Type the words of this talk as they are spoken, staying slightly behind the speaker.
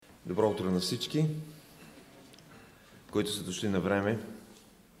Добро утро на всички, които са дошли на време.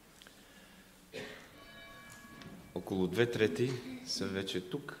 Около 2/3 са вече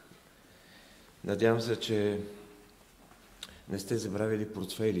тук. Надявам се, че не сте забравили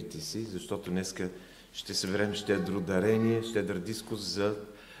портфейлите си, защото днеска ще съберем щедро дарение, щедър дискус за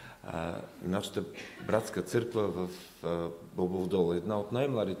нашата братска църква в Бобов дол. Една от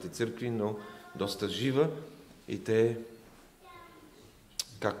най-младите църкви, но доста жива, и те,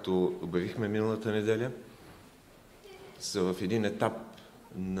 както обявихме миналата неделя, са в един етап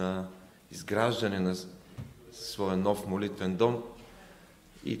на изграждане на своя нов молитвен дом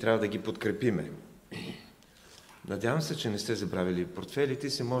и трябва да ги подкрепиме. Надявам се, че не сте забравили портфелите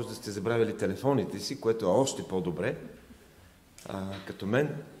си, може да сте забравили телефоните си, което е още по-добре, като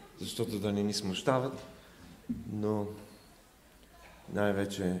мен, защото да не ни смущават, но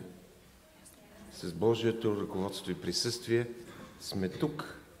най-вече с Божието ръководство и присъствие сме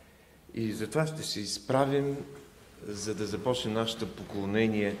тук и затова ще се изправим, за да започнем нашето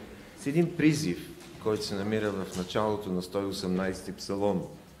поклонение с един призив, който се намира в началото на 118 псалом.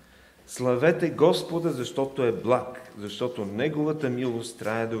 Славете Господа, защото е благ, защото Неговата милост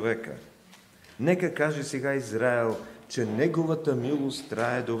трае до века. Нека каже сега Израел, че Неговата милост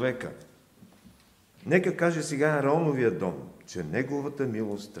трае до века. Нека каже сега Аароновия дом, че Неговата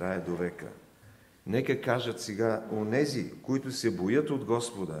милост трае до века. Нека кажат сега онези, които се боят от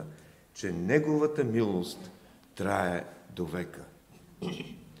Господа, че Неговата милост трае до века.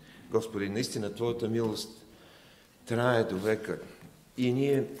 Господи, наистина Твоята милост трае до века. И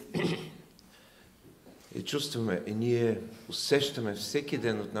ние чувстваме, и ние усещаме всеки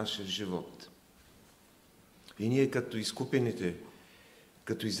ден от нашия живот. И ние като изкупените,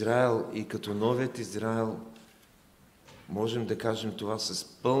 като Израел и като новият Израел, можем да кажем това с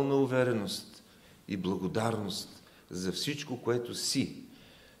пълна увереност и благодарност за всичко, което си,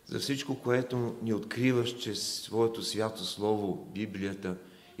 за всичко, което ни откриваш чрез Своето свято Слово, Библията,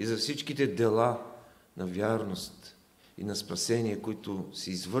 и за всичките дела на вярност и на спасение, които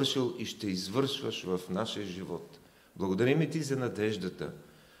си извършил и ще извършваш в нашия живот. Благодарим Ти за надеждата.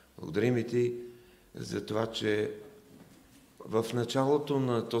 Благодарим Ти за това, че в началото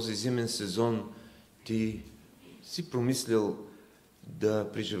на този зимен сезон Ти си промислил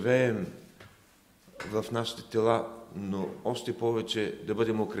да преживеем в нашите тела, но още повече да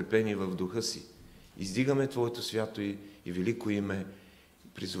бъдем укрепени в духа си. Издигаме Твоето свято и велико име,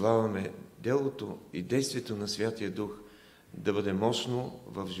 призоваваме делото и действието на Святия Дух да бъде мощно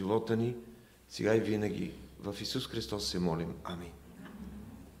в живота ни, сега и винаги. В Исус Христос се молим. Амин.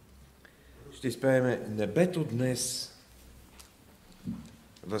 Ще изпееме "Небето днес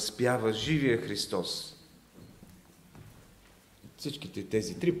възпява живия Христос". Всичките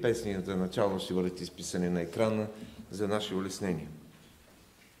тези 3 песни за начало ще бъдат изписани на екрана за наше улеснение.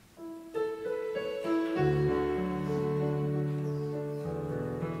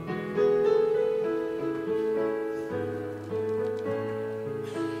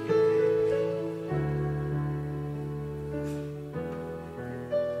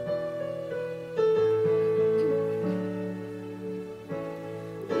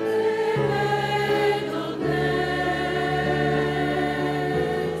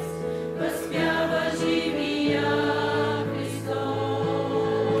 Възпява живия Христос.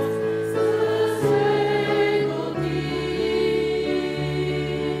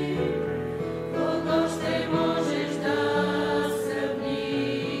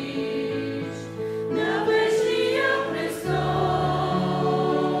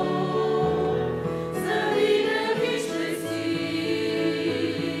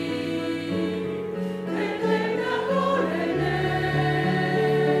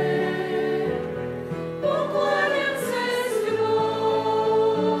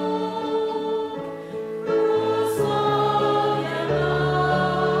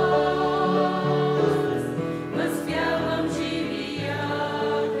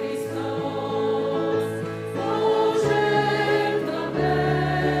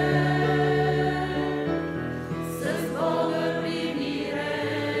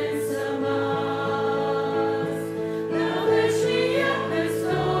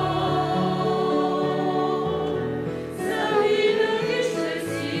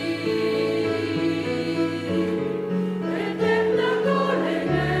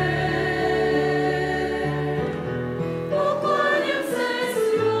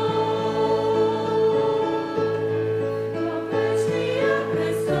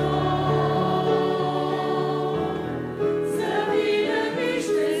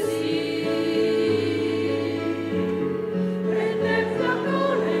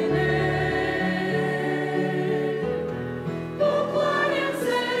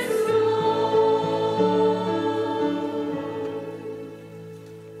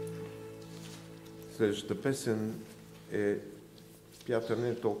 Следващата песен е пята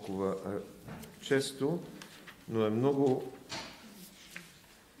не толкова често, но е много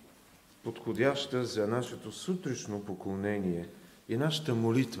подходяща за нашето сутрешно поклонение и нашата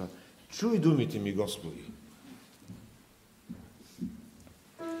молитва. Чуй думите ми, Господи!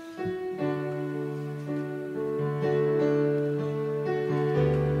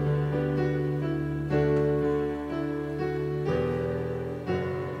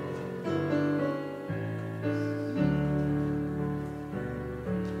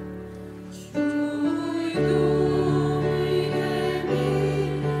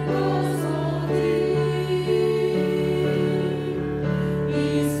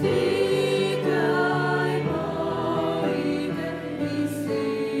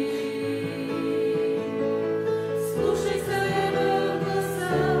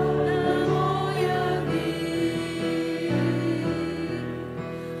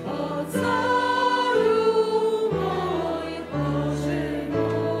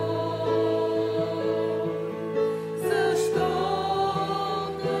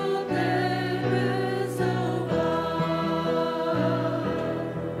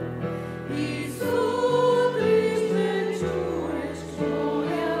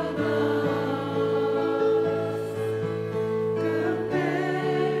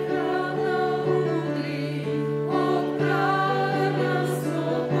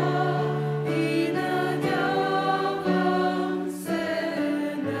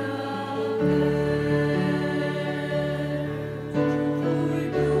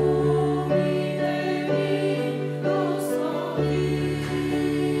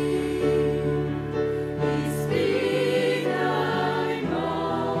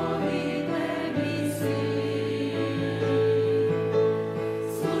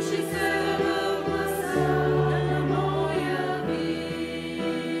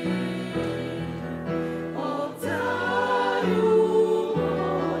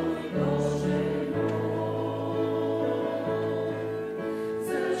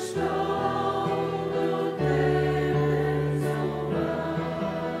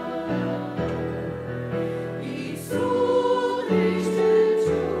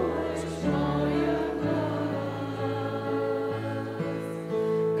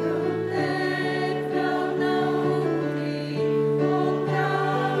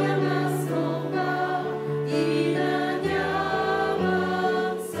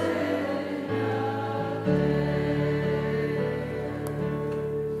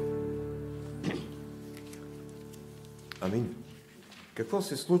 Амин. Какво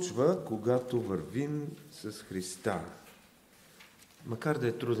се случва, когато вървим с Христа? Макар да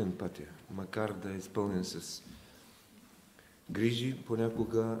е труден пътя, макар да е изпълнен с грижи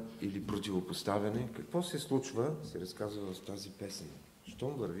понякога или противопоставяне, какво се случва, се разказва в тази песен.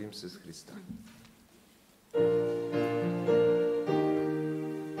 Щом вървим с Христа?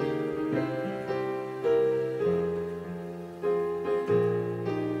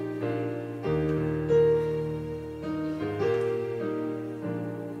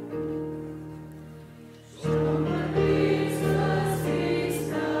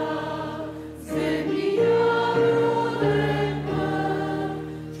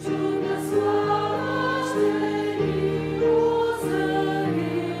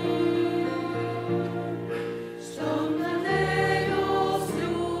 Что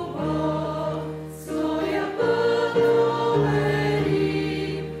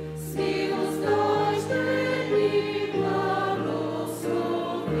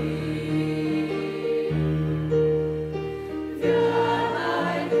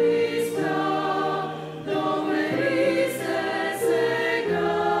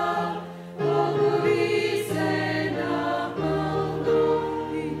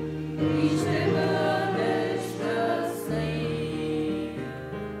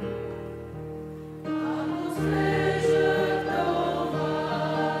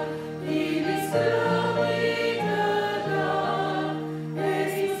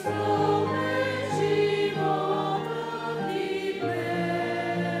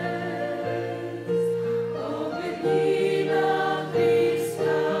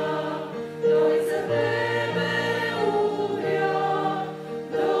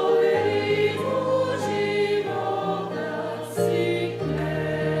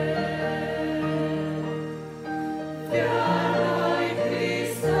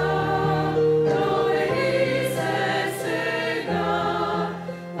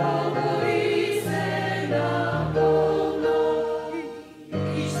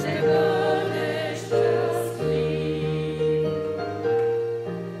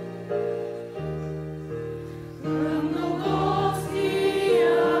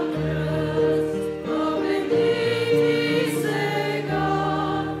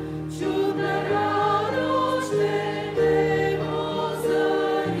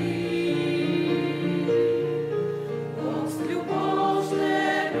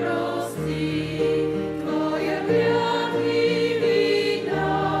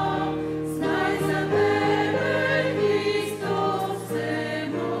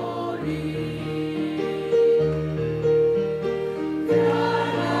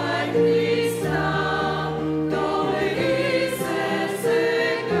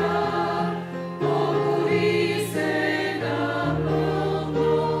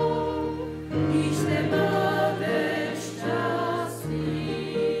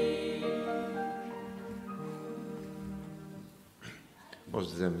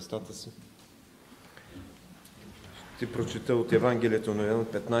вземем местата си. Ще прочита от Евангелието на Йоан,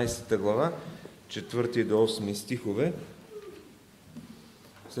 15 глава, 4 до 8 стихове.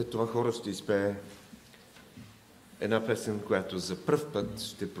 След това хора ще изпее една песен, която за пръв път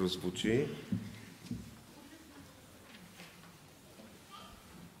ще прозвучи.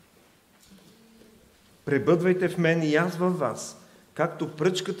 Пребъдвайте в мен и аз във вас. Както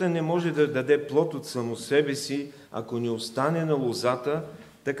пръчката не може да даде плод от само себе си, ако не остане на лозата,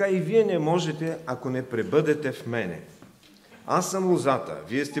 така и вие не можете, ако не пребъдете в мене. Аз съм лозата,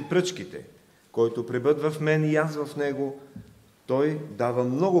 вие сте пръчките. Който пребъдва в мен и аз в него, той дава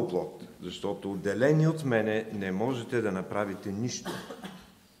много плод, защото отделени от мене не можете да направите нищо.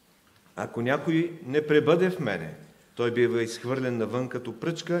 Ако някой не пребъде в мене, той бива изхвърлен навън като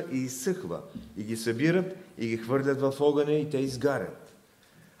пръчка и изсъхва, и ги събират, и ги хвърлят в огъня, и те изгарят.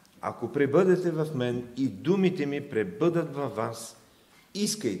 Ако пребъдете в мен и думите ми пребъдат във вас,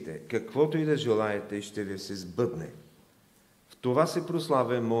 искайте каквото и да желаете и ще ви се сбъдне. В това се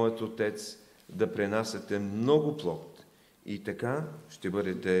прославя моят Отец, да пренасяте много плод, и така ще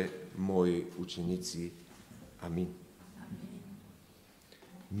бъдете мои ученици. Амин.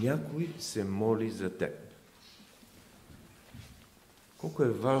 Някой се моли за теб. Колко е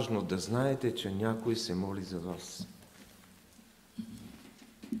важно да знаете, че някой се моли за вас.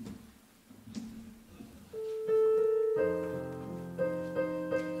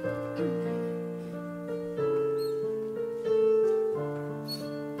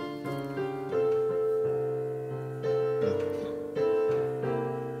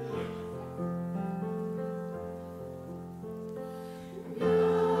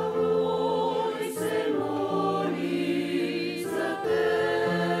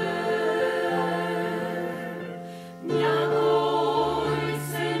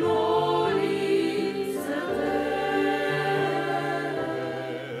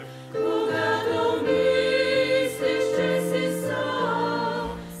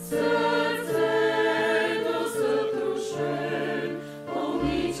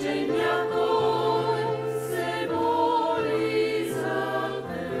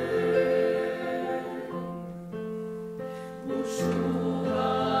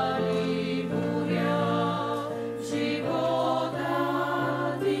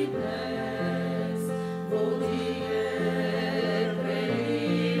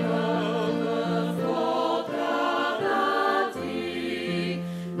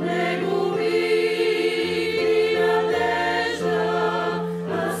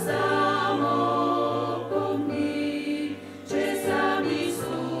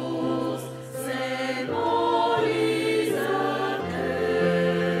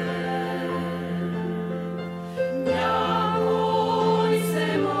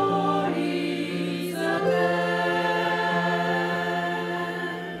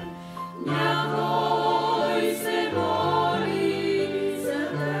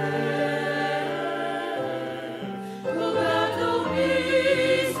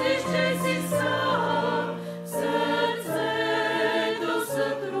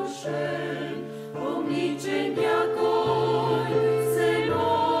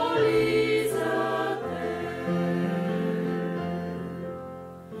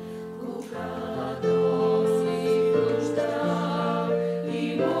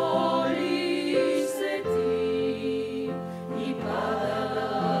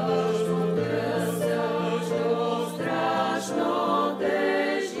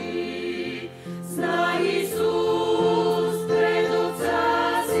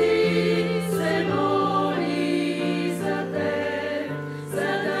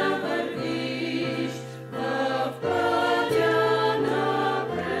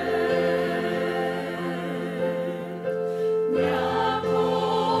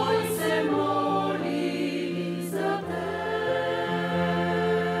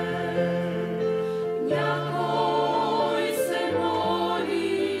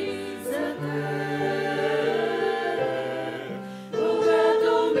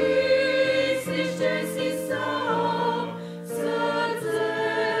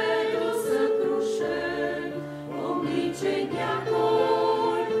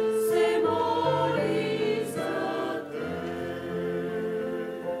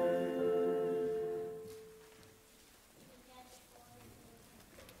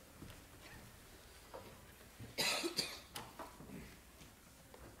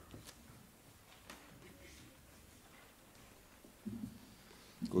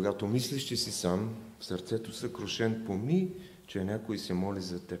 Когато мислиш, че си сам, в сърцето съкрушен, помни, че някой се моли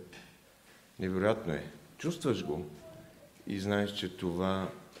за теб. Невероятно е. Чувстваш го и знаеш, че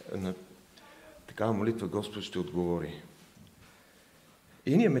това на такава молитва Господ ще отговори.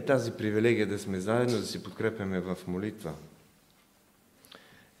 И ние имаме тази привилегия да сме заедно, да се подкрепяме в молитва.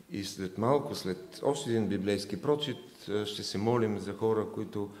 И след малко, след още един библейски прочит, ще се молим за хора,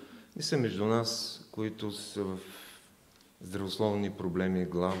 които не са между нас, които са в здравословни проблеми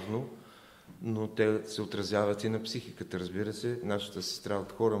главно, но те се отразяват и на психиката, разбира се. Нашата сестра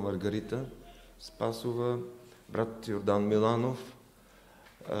от хора Маргарита Спасова, брат Йордан Миланов,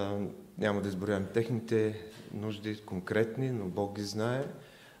 няма да изброявам техните нужди конкретни, но Бог ги знае,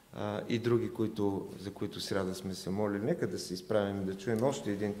 и други, за които сряда сме се молили. Нека да се изправим да чуем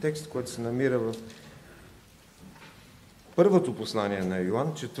още един текст, който се намира в първото послание на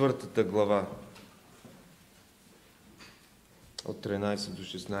Йоан, 4 глава, от 13 до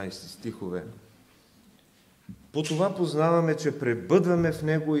 16 стихове. По това познаваме, че пребъдваме в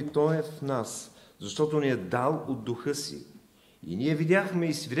Него и Той е в нас, защото ни е дал от духа си. И ние видяхме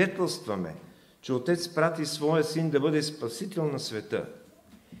и свидетелстваме, че Отец прати Своя Син да бъде Спасител на света.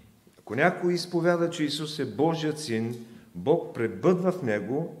 Ако някой изповяда, че Исус е Божият Син, Бог пребъдва в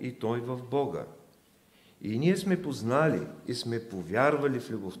Него и Той в Бога. И ние сме познали и сме повярвали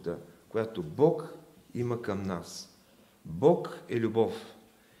в любовта, която Бог има към нас. Бог е любов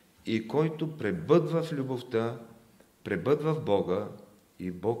и който пребъдва в любовта, пребъдва в Бога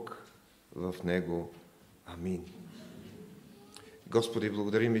и Бог в Него. Амин. Господи,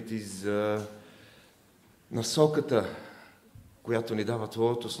 благодарим Ти за насоката, която ни дава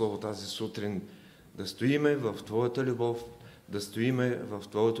Твоето Слово тази сутрин, да стоиме в Твоята любов, да стоиме в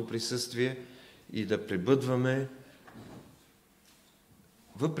Твоето присъствие и да пребъдваме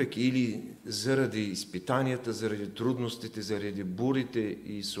въпреки или заради изпитанията, заради трудностите, заради бурите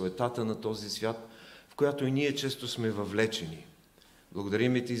и суетата на този свят, в която и ние често сме въвлечени.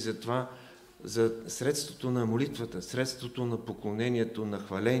 Благодарим Ти за това, за средството на молитвата, средството на поклонението, на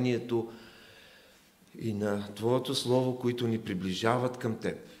хвалението и на Твоето Слово, които ни приближават към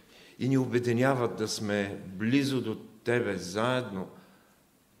Теб и ни обединяват да сме близо до Тебе, заедно,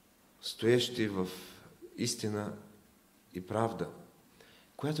 стоещи в истина и правда,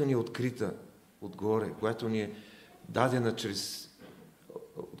 която ни е открита отгоре, която ни е дадена чрез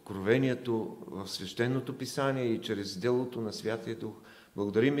откровението в Свещеното Писание и чрез делото на Святия Дух.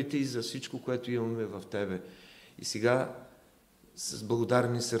 Благодарим Ти за всичко, което имаме в Тебе. И сега с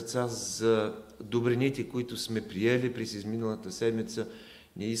благодарни сърца за добрините, които сме приели през изминалата седмица,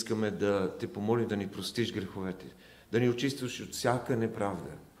 ние искаме да Те помолим да ни простиш греховете, да ни очистваш от всяка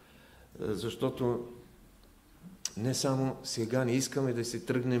неправда. Защото не само сега не искаме да се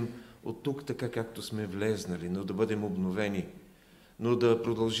тръгнем от тук така, както сме влезнали, но да бъдем обновени, но да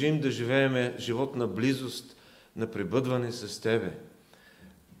продължим да живеем живот на близост, на пребъдване с Тебе,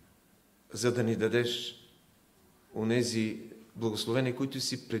 за да ни дадеш онези благословения, които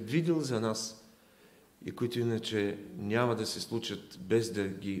си предвидил за нас и които иначе няма да се случат без да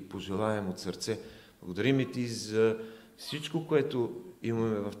ги пожелаем от сърце. Благодарим Ти за всичко, което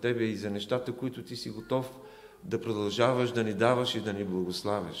имаме в Тебе и за нещата, които Ти си готов да продължаваш, да ни даваш и да ни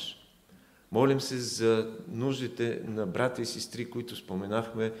благославяш. Молим се за нуждите на брата и сестри, които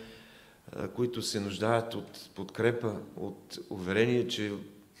споменахме, които се нуждаят от подкрепа, от уверение, че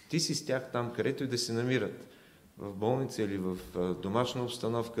Ти си с тях там, където и да се намират, в болница или в домашна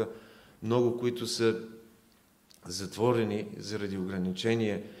обстановка, много, които са затворени заради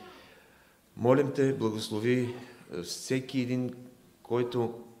ограничения. Молим Те, благослови всеки един,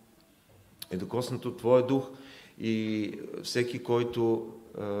 който е докоснат от Твоя дух и всеки, който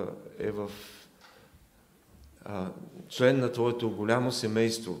е в член на Твоето голямо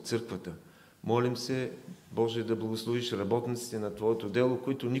семейство, църквата. Молим се, Боже, да благословиш работниците на Твоето дело,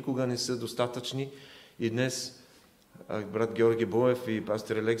 които никога не са достатъчни. И днес брат Георги Боев и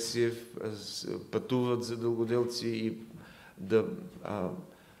пастор Алексиев пътуват за дългоделци и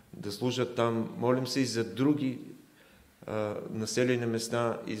да служат там. Молим се и за други населени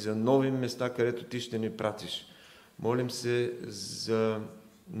места и за нови места, където Ти ще ни пратиш. Молим се за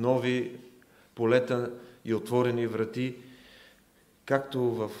нови полета и отворени врати, както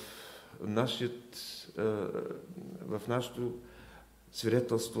в нашето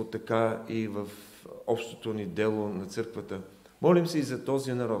свидетелство, така и в общото ни дело на църквата. Молим се и за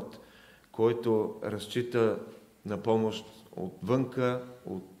този народ, който разчита на помощ отвънка,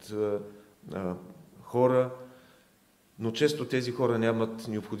 от хора, но често тези хора нямат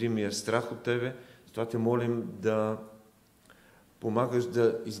необходимия страх от Тебе. Затова Те молим да помагаш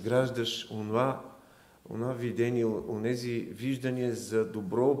да изграждаш онова видение, онези виждания за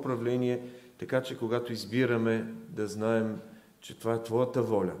добро управление, така че когато избираме да знаем, че това е Твоята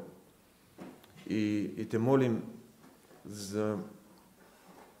воля. И Те молим за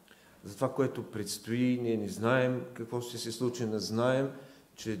това, което предстои. Ние не знаем какво ще се случи, не знаем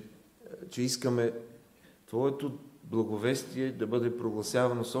че искаме Твоето благовестие да бъде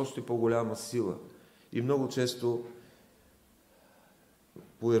прогласявано с още по-голяма сила. И много често,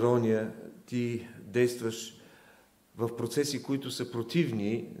 по ирония, Ти действаш в процеси, които са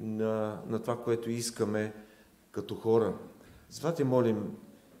противни на това, което искаме като хора. Затова Те молим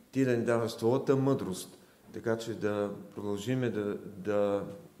Ти да ни даваш Твоята мъдрост, така че да продължиме да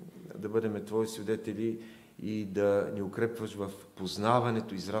бъдем Твои свидетели и да ни укрепваш в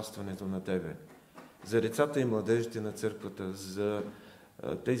познаването, израстването на Тебе. За децата и младежите на църквата, за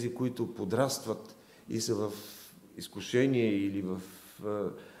тези, които подрастват и са в изкушение или в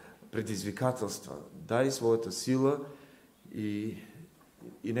предизвикателства. Дай своята сила и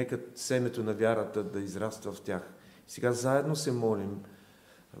нека семето на вярата да израства в тях. Сега заедно се молим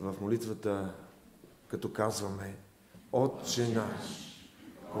в молитвата, като казваме: Отче наш,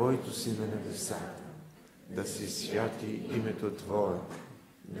 който си на небесата, да се святи името Твое,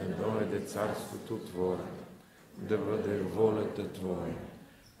 да дойде царството Твое, да бъде волята Твоя,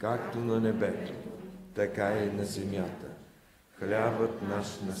 както на небето, така и на земята. Хлябът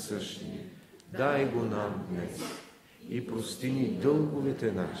наш насъщни, дай го нам днес и прости ни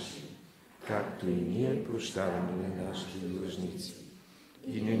дълговете наши, както и ние прощаваме на нашите длъжници.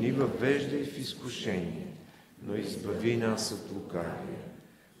 И не ни въвеждай в изкушение, но избави нас от лукавия,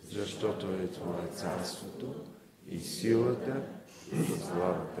 защото е Твое царството и силата и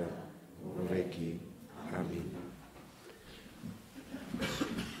славата веки. Амин.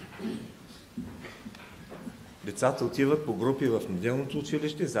 Децата отиват по групи в неделното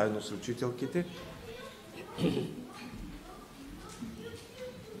училище, заедно с учителките.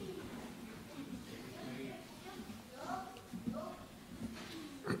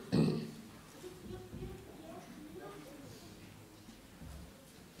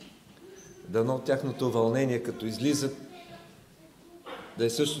 Дано тяхното вълнение, като излизат, да е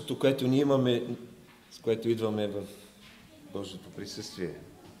същото, което ние имаме, с което идваме в Божието присъствие.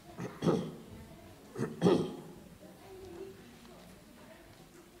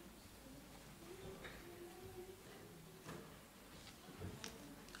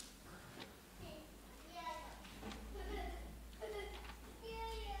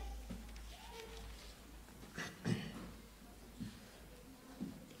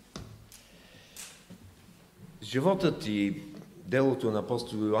 Животът и делото на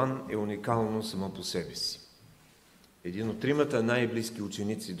апостол Йоан е уникално само по себе си. Един от тримата най-близки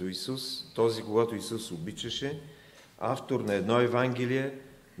ученици до Исус, този, когато Исус обичаше, автор на едно Евангелие,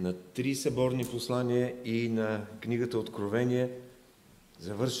 на 3 съборни послания и на книгата Откровение,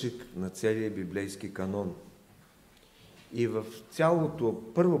 завършик на целия библейски канон. И в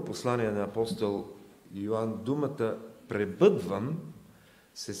цялото първо послание на апостол Йоан думата «пребъдвам»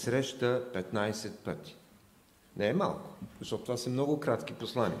 се среща 15 пъти. Не е малко, защото това са много кратки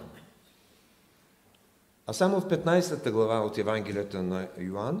послания. А само в 15-та глава от Евангелията на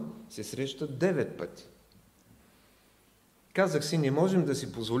Йоан се срещат 9 пъти. Казах си, не можем да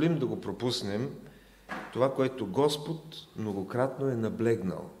си позволим да го пропуснем това, което Господ многократно е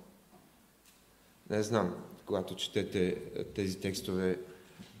наблегнал. Не знам, когато четете тези текстове,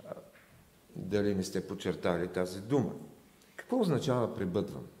 дали не сте подчертали тази дума. Какво означава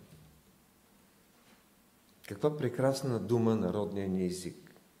пребъдвам? Каква прекрасна дума народния ни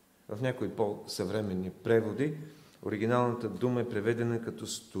език. В някои по-съвременни преводи оригиналната дума е преведена като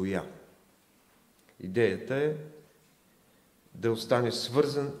стоя. Идеята е да остане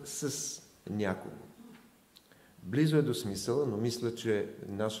свързан с някого. Близо е до смисъла, но мисля, че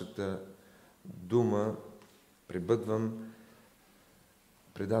нашата дума пребъдвам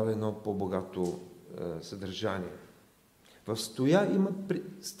предава едно по-богато съдържание. В стоя има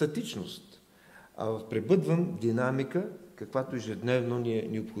статичност, а в пребъдвам динамика, каквато ежедневно ни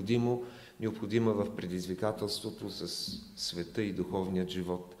е необходима в предизвикателството с света и духовният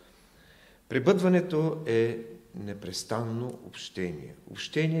живот. Пребъдването е непрестанно общение.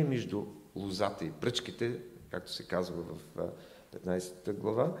 Общение между лозата и пръчките, както се казва в 15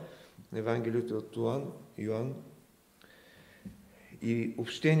 глава на Евангелието от Йоан, и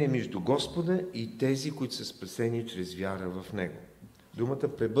общение между Господа и тези, които са спасени чрез вяра в Него.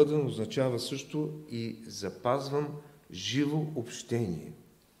 Думата пребъдвам означава също и запазвам живо общение.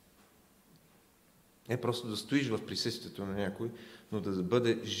 Не просто да стоиш в присъствието на някой, но да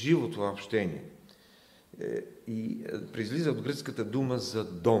бъде живо това общение. И произлиза от гръцката дума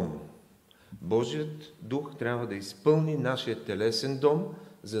за дом. Божият дух трябва да изпълни нашия телесен дом,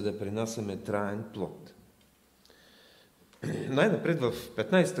 за да пренасяме траен плод. Най-напред в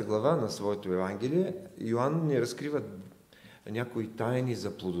 15 глава на своето Евангелие Йоан ни разкрива някои тайни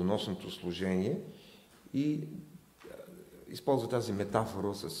за плодоносното служение и използва тази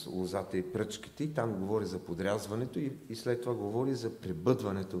метафора с лозата и пръчките, и там говори за подрязването и след това говори за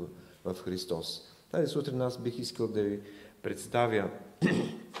пребъдването в Христос. Тази сутрин аз бих искал да ви представя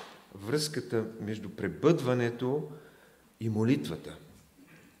връзката между пребъдването и молитвата.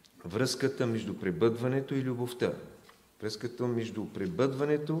 Връзката между пребъдването и любовта. Връзката между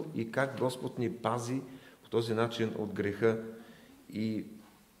пребъдването и как Господ ни пази по този начин от греха, и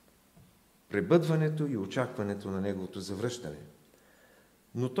пребъдването и очакването на Неговото завръщане.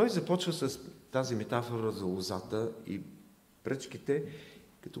 Но той започва с тази метафора за лозата и пръчките,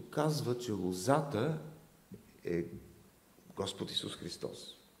 като казва, че лозата е Господ Исус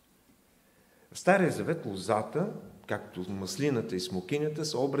Христос. В Стария завет лозата, както маслината и смокинята,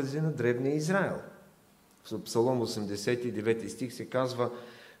 са образи на древния Израел. В Псалом 89 стих се казва: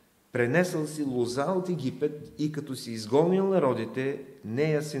 пренесъл си лоза от Египет и като си изгонил народите,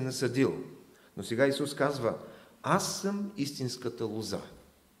 нея си насадил. Но сега Исус казва: аз съм истинската лоза.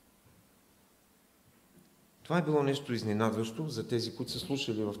 Това е било нещо изненадващо за тези, които са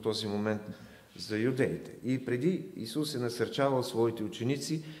слушали в този момент за юдеите. И преди Исус е насърчавал своите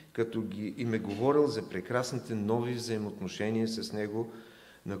ученици, като им е говорил за прекрасните нови взаимоотношения с Него,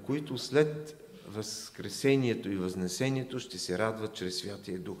 на които след възкресението и възнесението ще се радват чрез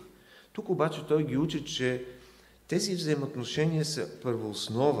Святия Дух. Тук обаче той ги учи, че тези взаимоотношения са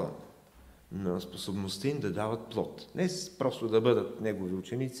първооснова на способността им да дават плод. Не просто да бъдат Негови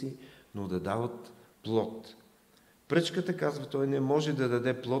ученици, но да дават плод. Пръчката, казва той, не може да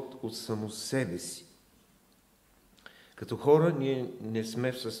даде плод от само себе си. Като хора ние не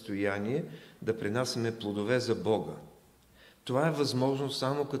сме в състояние да принасяме плодове за Бога. Това е възможно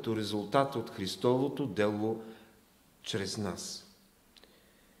само като резултат от Христовото дело чрез нас.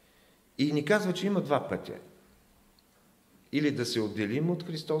 И ни казва, че има два пътя. Или да се отделим от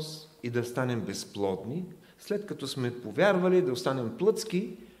Христос и да станем безплодни, след като сме повярвали да останем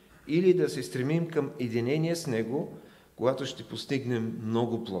плътски, или да се стремим към единение с Него, когато ще постигнем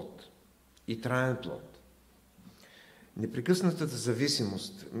много плод и траен плод. Непрекъснатата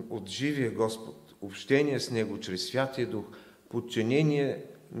зависимост от живия Господ, общение с Него чрез Святия Дух, подчинение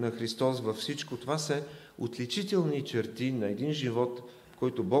на Христос във всичко, това са отличителни черти на един живот, в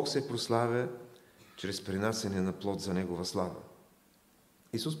който Бог се прославя чрез принасяне на плод за Негова слава.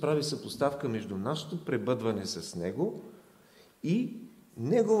 Исус прави съпоставка между нашето пребъдване с Него и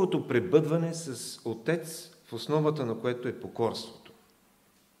Неговото пребъдване с Отец, в основата на което е покорството.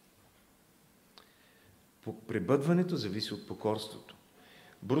 Пребъдването зависи от покорството.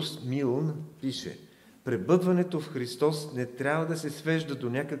 Брус Милн пише: пребъдването в Христос не трябва да се свежда до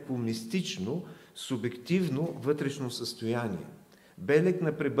някакво мистично, субективно вътрешно състояние. Белег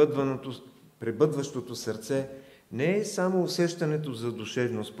на пребъдващото сърце не е само усещането за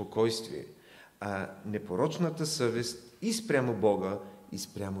душевно спокойствие, а непорочната съвест и спрямо Бога, и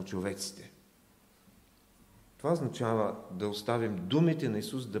спрямо човеците. Това означава да оставим думите на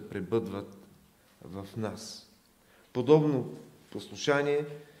Исус да пребъдват в нас. Подобно послушание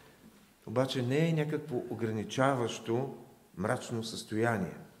обаче не е някакво ограничаващо, мрачно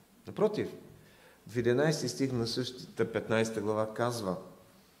състояние. Напротив, в 11 стих на същата 15 глава казва: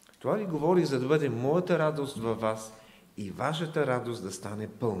 това ви говори, за да бъде моята радост във вас и вашата радост да стане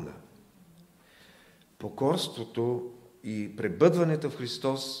пълна. Покорството и пребъдването в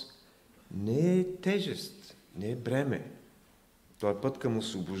Христос не е тежест, не е бреме. Това е път към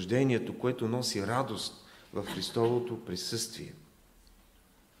освобождението, което носи радост в Христовото присъствие.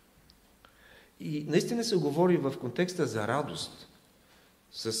 И наистина се говори в контекста за радост,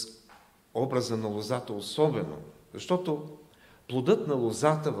 с образа на лозата особено, защото плодът на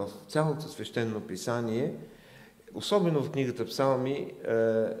лозата в цялото свещено писание, особено в книгата Псалми,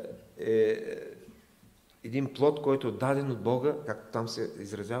 е един плод, който е даден от Бога, както там се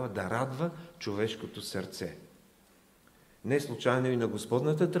изразява, да радва човешкото сърце. Не случайно и на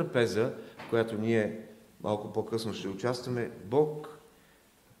Господната трапеза, в която ние малко по-късно ще участваме, Бог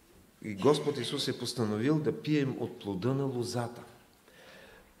и Господ Исус е постановил да пием от плода на лозата.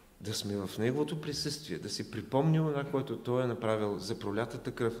 Да сме в Неговото присъствие, да си припомним това, което Той е направил за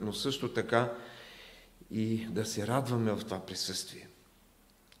пролятата кръв, но също така и да се радваме в това присъствие.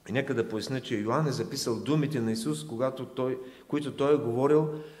 И нека да поясня, че Йоан е записал думите на Исус, които Той е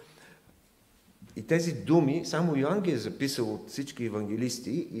говорил. И тези думи, само Йоан ги е записал от всички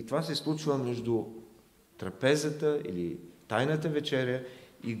евангелисти, и това се случва между трапезата или тайната вечеря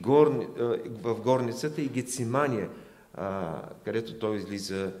и в горницата и Гетсимания, където Той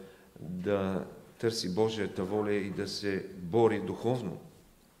излиза да търси Божията воля и да се бори духовно.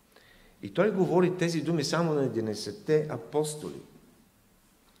 И Той говори тези думи само на 11-те апостоли.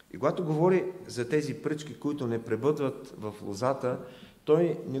 И когато говори за тези пръчки, които не пребъдват в лозата,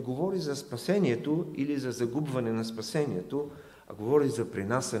 той не говори за спасението или за загубване на спасението, а говори за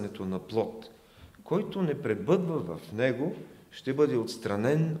принасянето на плод. Който не пребъдва в него, ще бъде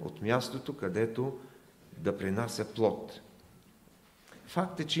отстранен от мястото, където да принася плод.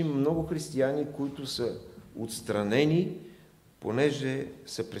 Факт е, че има много християни, които са отстранени, понеже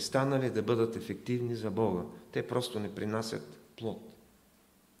са престанали да бъдат ефективни за Бога. Те просто не принасят плод.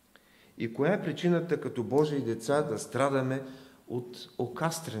 И коя е причината като Божии деца да страдаме от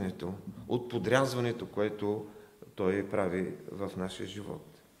окастрянето, от подрязването, което Той прави в нашия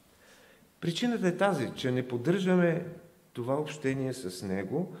живот? Причината е тази, че не поддържаме това общение с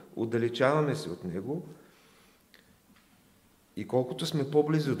Него, отдалечаваме се от Него и колкото сме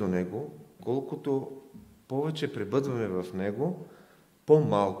по-близо до Него, колкото повече пребъдваме в Него,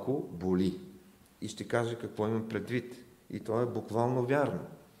 по-малко боли. И ще кажа какво имам предвид. И то е буквално вярно.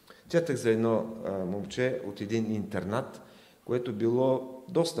 Четах за едно момче от един интернат, което било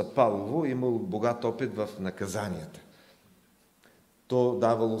доста палово, имало богат опит в наказанията. То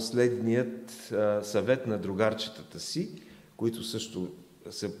давало следният съвет на другарчетата си, които също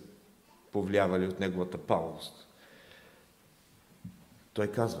са повлиявали от неговата палост. Той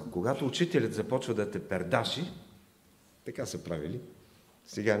казва, когато учителят започва да те пердаши, така са правили,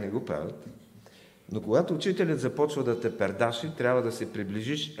 сега не го правят, но когато учителят започва да те пердаши, трябва да се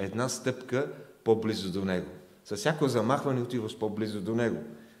приближиш една стъпка по-близо до него. Със всяко замахване отиваш по-близо до него,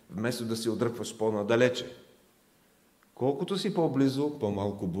 вместо да се отдръпваш по-надалече. Колкото си по-близо,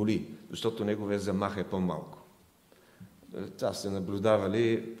 по-малко боли, защото неговия замах е по-малко. Това сте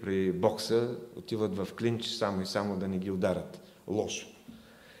наблюдавали при бокса, отиват в клинч само и само да не ги ударят. Лошо.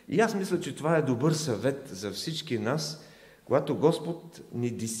 И аз мисля, че това е добър съвет за всички нас, когато Господ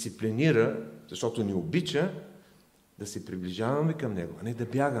ни дисциплинира, защото ни обича, да се приближаваме към Него, а не да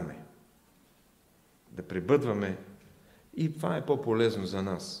бягаме. Да пребъдваме. И това е по-полезно за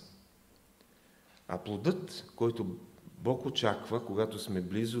нас. А плодът, който Бог очаква, когато сме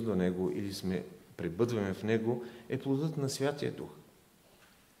близо до Него или сме пребъдваме в Него, е плодът на Святия Дух.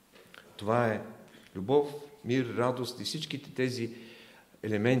 Това е любов, мир, радост и всичките тези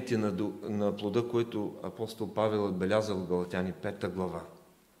елементи на плода, които апостол Павел отбелязал в Галатяни 5 глава.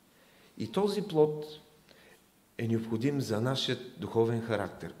 И този плод е необходим за нашия духовен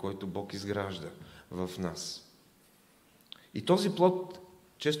характер, който Бог изгражда в нас. И този плод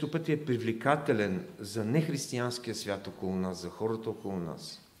често пъти е привлекателен за нехристиянския свят около нас, за хората около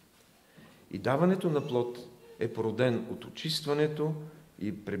нас. И даването на плод е породен от очистването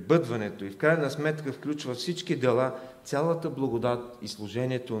и пребъдването и в крайна сметка включва всички дела, цялата благодат и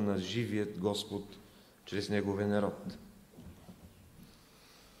служението на живият Господ чрез Неговия народ.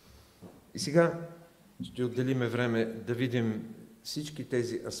 И сега ще отделиме време да видим всички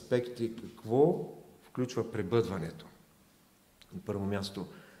тези аспекти, какво включва пребъдването. На първо място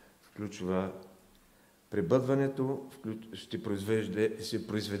включва пребъдването, ще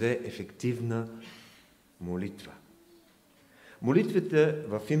произведе ефективна молитва. Молитвата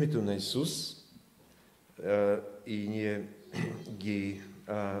в името на Исус, и ние ги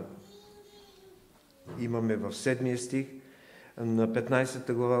имаме в 7 стих на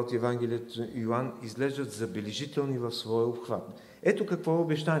 15 глава от Евангелието Йоан, изглеждат забележителни в своя обхват. Ето какво е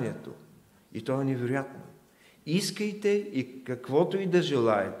обещанието. И то е невероятно. Искайте и каквото и да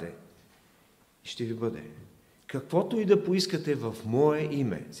желаете, ще ви бъде. Каквото и да поискате в Мое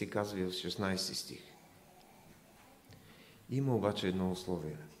име, се казва в 16 стих. Има обаче едно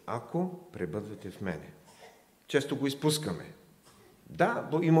условие. Ако пребъдвате в мене. Често го изпускаме. Да,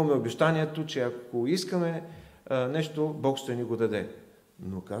 имаме обещанието, че ако искаме нещо, Бог ще ни го даде.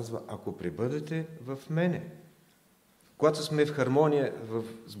 Но казва, ако пребъдете в мене. Когато сме в хармония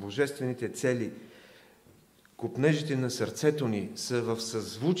с божествените цели, копнежите на сърцето ни са в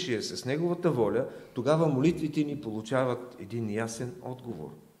съзвучие с Неговата воля, тогава молитвите ни получават един ясен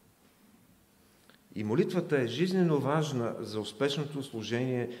отговор. И молитвата е жизнено важна за успешното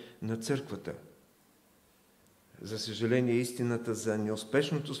служение на църквата. За съжаление, истината за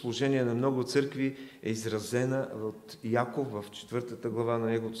неуспешното служение на много църкви е изразена от Яков в 4 глава на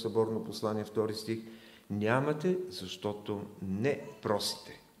неговото съборно послание, 2 стих. Нямате, защото не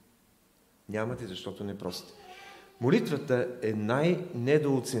просите. Нямате, защото не просите. Молитвата е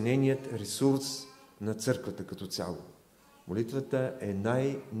най-недооцененият ресурс на църквата като цяло. Молитвата е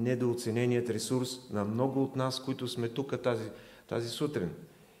най-недооцененият ресурс на много от нас, които сме тук тази сутрин.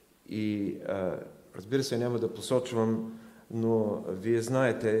 И разбира се, няма да посочвам, но вие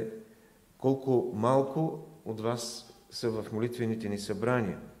знаете колко малко от вас са в молитвените ни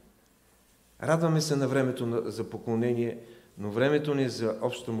събрания. Радваме се на времето за поклонение, но времето ни за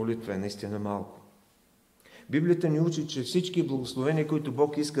обща молитва е наистина малко. Библията ни учи, че всички благословения, които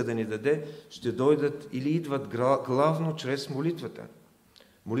Бог иска да ни даде, ще дойдат или идват главно чрез молитвата.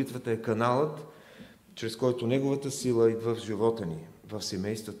 Молитвата е каналът, чрез който Неговата сила идва в живота ни, в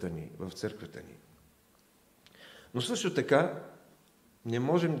семействата ни, в църквата ни. Но също така не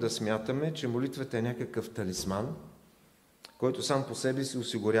можем да смятаме, че молитвата е някакъв талисман, който сам по себе си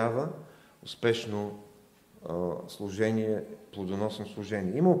осигурява успешно служение, плодоносно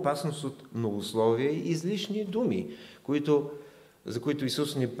служение. Има опасност от многословие и излишни думи, за които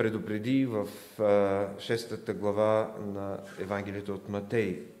Исус ни предупреди в 6 глава на Евангелието от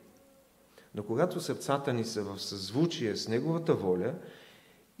Матей. Но когато сърцата ни са в съзвучие с Неговата воля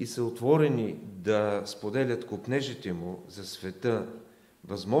и са отворени да споделят копнежите Му за света,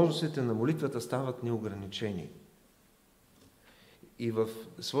 възможностите на молитвата стават неограничени. И в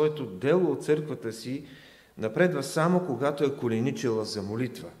своето дело от църквата си напредва само когато е коленичила за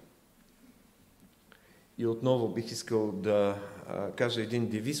молитва. И отново бих искал да кажа един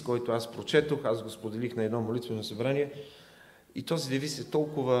девиз, който аз прочетох, аз го споделих на едно молитвено събрание, и този девиз е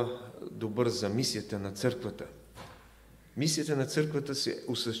толкова добър за мисията на църквата. Мисията на църквата се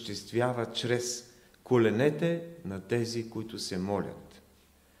осъществява чрез коленете на тези, които се молят,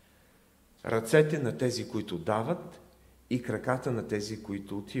 ръцете на тези, които дават, и краката на тези,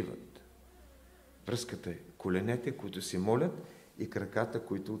 които отиват. Връзката е коленете, които се молят, и краката,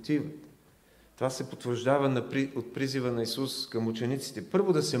 които отиват. Това се потвърждава от призива на Исус към учениците.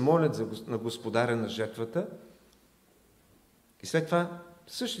 Първо да се молят на Господаря на жертвата, и след това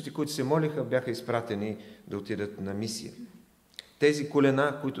същите, които се молиха, бяха изпратени да отидат на мисия. Тези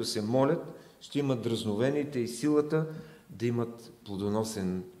колена, които се молят, ще имат дразновените и силата да имат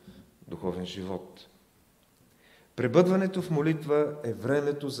плодоносен духовен живот. Пребъдването в молитва е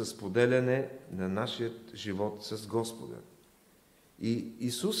времето за споделяне на нашия живот с Господа. И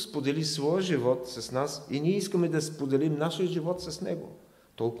Исус сподели своя живот с нас и ние искаме да споделим нашия живот с Него.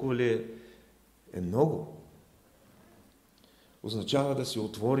 Толкова ли е много? Означава да се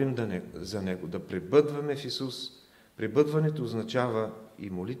отворим за Него, да пребъдваме в Исус. Пребъдването означава и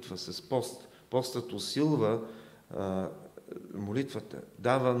молитва с пост. Постът усилва молитвата,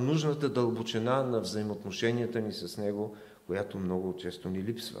 дава нужната дълбочина на взаимоотношенията ни с Него, която много често ни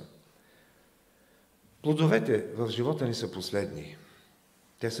липсва. Плодовете в живота ни са последни.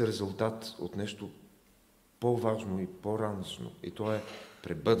 Те са резултат от нещо по-важно и по-раношно, и то е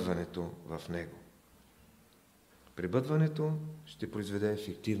пребъдването в Него. Пребъдването ще произведе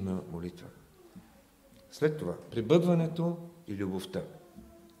ефективна молитва. След това, пребъдването и любовта.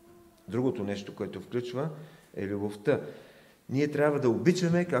 Другото нещо, което включва, е любовта. Ние трябва да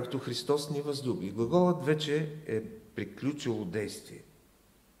обичаме, както Христос ни възлюби. Глаголът вече е приключило действие.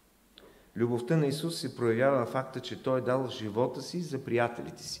 Любовта на Исус се проявява факта, че Той е дал живота си за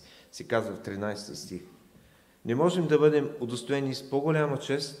приятелите си, се казва в 13 стих. Не можем да бъдем удостоени с по-голяма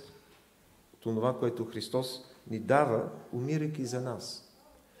чест от това, което Христос ни дава, умирайки за нас.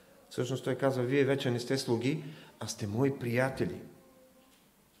 Всъщност Той казва, вие вече не сте слуги, а сте мои приятели.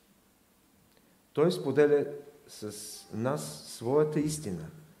 Той споделя с нас своята истина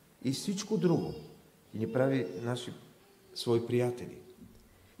и всичко друго и ни прави свои приятели.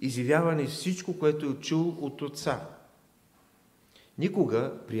 Изявява ни всичко, което е чул от Отца.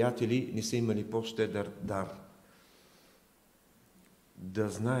 Никога приятели не са имали по-щедър дар. Да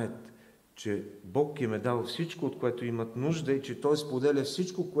знаят, че Бог им е дал всичко, от което имат нужда и че Той споделя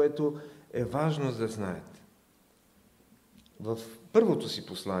всичко, което е важно да знаят. В първото си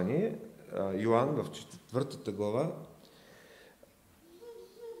послание, Йоан, в 4 глава,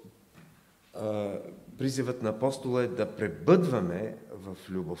 призивът на апостола е да пребъдваме в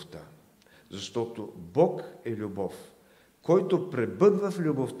любовта. Защото Бог е любов. Който пребъдва в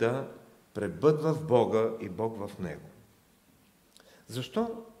любовта, пребъдва в Бога и Бог в Него.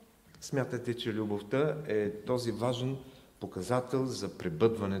 Защо смятате, че любовта е този важен показател за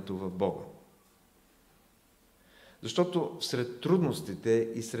пребъдването в Бога? Защото сред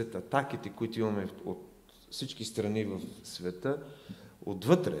трудностите и сред атаките, които имаме от всички страни в света,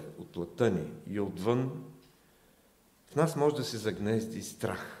 отвътре, от плътта ни и отвън, в нас може да се загнезди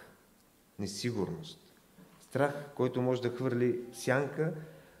страх, несигурност. Страх, който може да хвърли сянка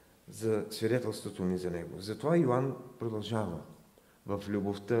за свидетелството ни за него. Затова Йоан продължава. В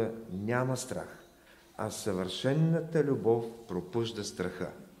любовта няма страх, а съвършената любов пропъжда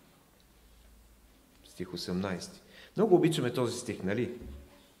страха. Стих 18. Много обичаме този стих, нали?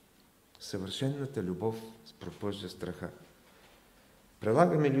 Съвършената любов пропъжда страха.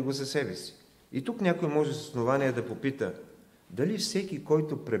 Прилагаме ли го за себе си? И тук някой може с основание да попита, дали всеки,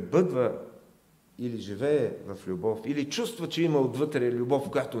 който пребъдва или живее в любов, или чувства, че има отвътре любов,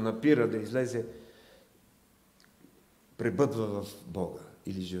 която напира да излезе, пребъдва в Бога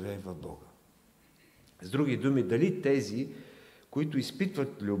или живее в Бога. С други думи, дали тези, които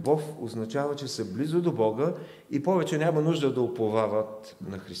изпитват любов, означава, че са близо до Бога и повече няма нужда да уповават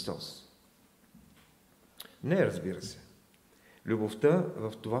на Христос? Не, разбира се. Любовта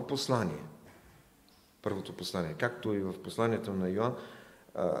в това послание, първото послание, както и в посланието на Йоан,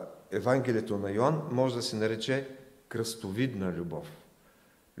 Евангелието на Йоан може да се нарече кръстовидна любов.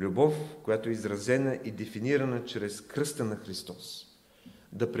 Любов, която е изразена и дефинирана чрез кръста на Христос.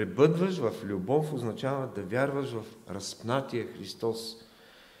 Да пребъдваш в любов означава да вярваш в разпнатия Христос,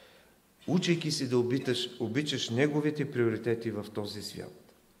 учейки се да обичаш Неговите приоритети в този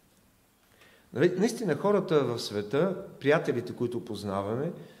свят. Наистина хората в света, приятелите, които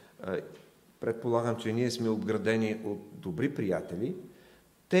познаваме, предполагам, че ние сме обградени от добри приятели,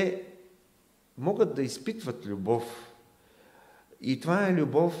 те могат да изпитват любов. И това е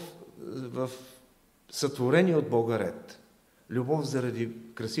любов в сътворение от Бога ред. Любов заради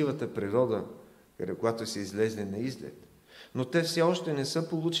красивата природа, която се излезе на изглед. Но те все още не са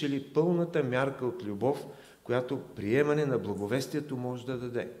получили пълната мярка от любов, която приемане на благовестието може да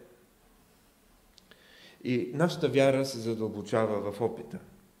даде. И нашата вяра се задълбочава в опита.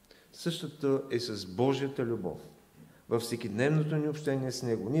 Същото е с Божията любов. Във всекидневното ни общение с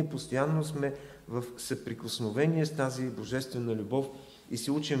Него. Ние постоянно сме в съприкосновение с тази божествена любов и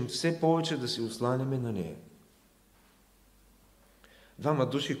се учим все повече да се осланяме на нея. Двама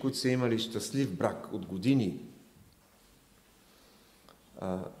души, които са имали щастлив брак от години,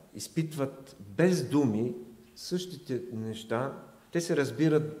 изпитват без думи същите неща. Те се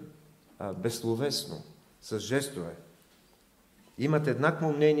разбират безсловесно, с жестове. Имат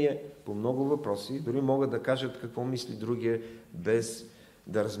еднакво мнение по много въпроси, дори могат да кажат какво мисли другия, без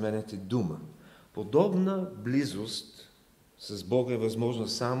да разменяте дума. Подобна близост с Бога е възможна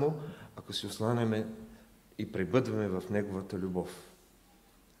само, ако се осланяме и пребъдваме в Неговата любов.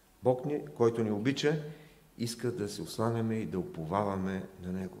 Бог, който ни обича, иска да се осланяме и да уповаваме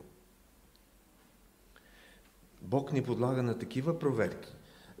на Него. Бог ни подлага на такива проверки,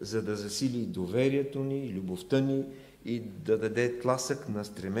 за да засили доверието ни, любовта ни и да даде тласък на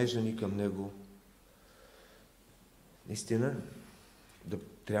стремежа ни към Него. Наистина,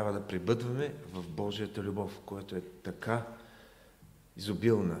 трябва да пребъдваме в Божията любов, която е така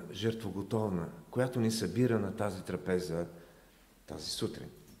изобилна, жертвоготовна, която ни събира на тази трапеза тази сутрин.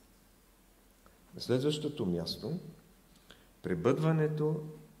 На следващото място, пребъдването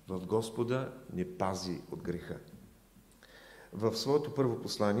в Господа ни пази от греха. В своето първо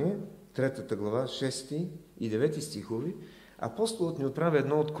послание, 3 глава, 6 и 9 стихови, апостолът ни отправя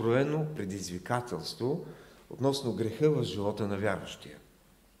едно откровено предизвикателство относно греха в живота на вярващия.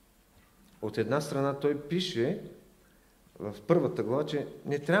 От една страна той пише в 1 глава, че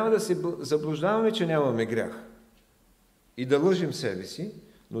не трябва да се заблуждаваме, че нямаме грях и да лъжим себе си,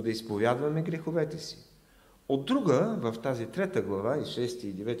 но да изповядваме греховете си. От друга, в тази 3 глава и 6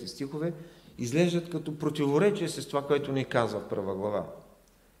 и 9 стихове, изглеждат като противоречие с това, което ни казва в 1 глава.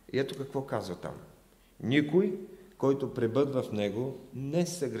 И ето какво казва там. Никой, който пребъдва в Него, не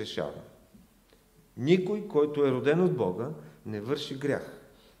съгрешава. Никой, който е роден от Бога, не върши грях,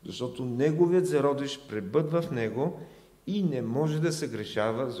 защото Неговият зародиш пребъдва в Него и не може да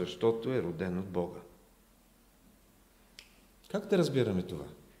съгрешава, защото е роден от Бога. Как да разбираме това?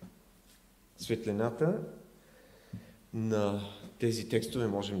 Светлината на тези текстове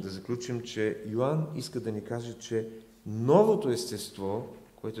можем да заключим, че Йоан иска да ни каже, че новото естество,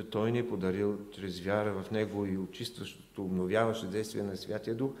 което той ни е подарил чрез вяра в Него и очистващото, обновяващо действие на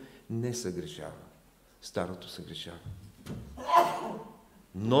Святия Дух, не съгрешава. Старото съгрешава.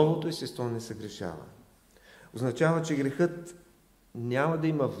 Новото естество не съгрешава. Означава, че грехът няма да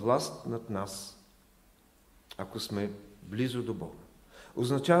има власт над нас, ако сме близо до Бога.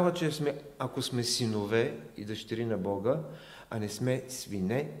 Означава, че ако сме синове и дъщери на Бога, а не сме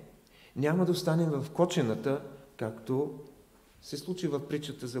свине, няма да останем в кочената, както се случи в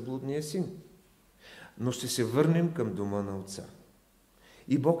притчата за блудния син. Но ще се върнем към дома на Отца.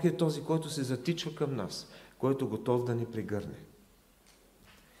 И Бог е този, който се затича към нас, който е готов да ни прегърне.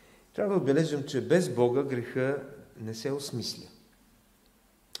 Трябва да отбележим, че без Бога греха не се осмисля.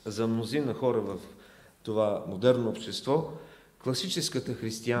 За мнозина хора в това модерно общество, класическата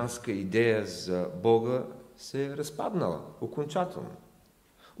християнска идея за Бога се е разпаднала окончателно.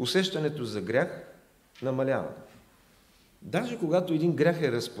 Усещането за грях намалява. Даже когато един грях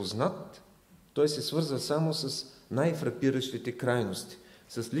е разпознат, той се свързва само с най-фрапиращите крайности,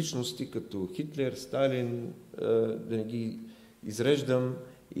 с личности като Хитлер, Сталин, да не ги изреждам,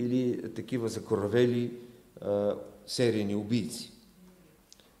 или такива закоравели серийни убийци.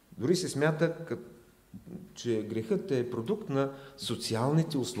 Дори се смята, че грехът е продукт на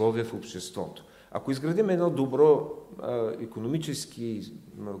социалните условия в обществото. Ако изградим едно добро икономически,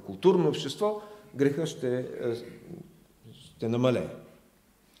 културно общество, грехът ще намалее.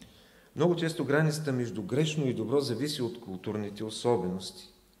 Много често границата между грешно и добро зависи от културните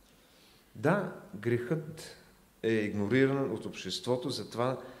особености. Да, грехът е игнориран от обществото,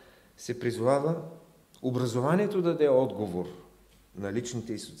 затова се призовава образованието да даде отговор на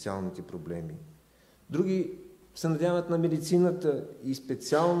личните и социалните проблеми. Други се надяват на медицината и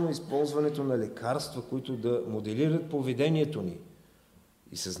специално използването на лекарства, които да моделират поведението ни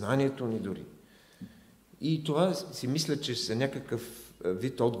и съзнанието ни дори. И това си мисля, че са някакъв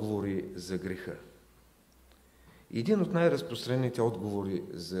вид отговори за греха. Един от най-разпространените отговори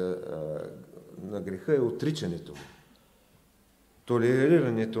на греха е отричането,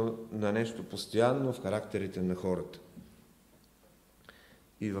 толерирането на нещо постоянно в характерите на хората.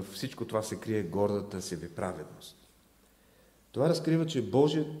 И във всичко това се крие гордата себеправедност. Това разкрива,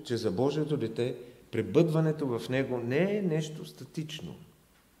 че за Божието дете пребъдването в него не е нещо статично.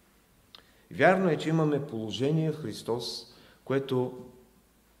 Вярно е, че имаме положение в Христос, което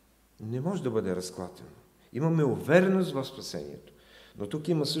не може да бъде разклатено. Имаме увереност в спасението. Но тук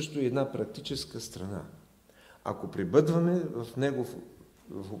има също и една практическа страна. Ако пребъдваме в него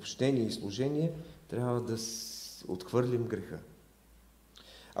в общение и служение, трябва да отхвърлим греха.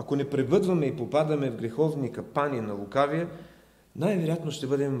 Ако не пребъдваме и попадаме в греховни капани на лукавия, най-вероятно ще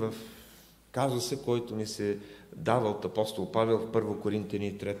бъдем в казуса, който ни се дава от апостол Павел в 1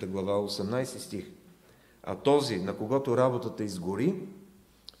 Коринтяни 3 глава 18 стих. А този, на когото работата изгори,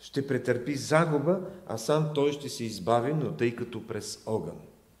 ще претърпи загуба, а сам той ще се избави, но тъй като през огън.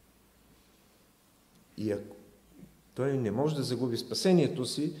 И ако той не може да загуби спасението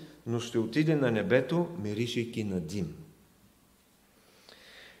си, но ще отиде на небето, миришейки на дим.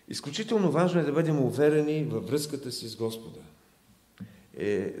 Изключително важно е да бъдем уверени във връзката си с Господа.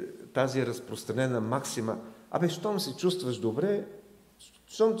 Тази разпространена максима: щом се чувстваш добре,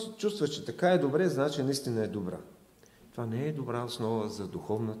 щом се чувстваш, че така е добре, значи наистина е добра. Това не е добра основа за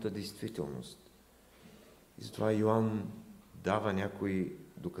духовната действителност. И затова Йоан дава някои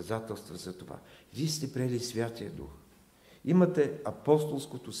доказателства за това. Вие сте приели Святия Дух. Имате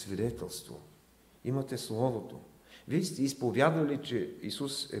апостолското свидетелство. Имате Словото. Вие сте изповядали, че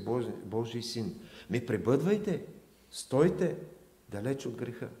Исус е Божий син. Пребъдвайте, стойте далеч от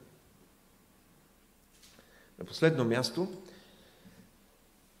греха. На последно място,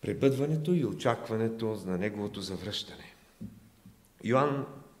 пребъдването и очакването на Неговото завръщане. Йоан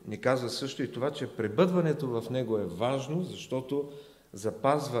ни казва също и това, че пребъдването в Него е важно, защото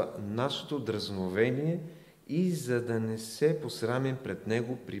запазва нашето дразновение и за да не се посрамим пред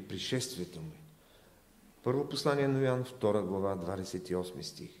Него при пришествието му. Първо послание на Йоан, 2 глава, 28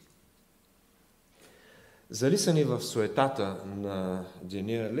 стих. Залисани в суетата на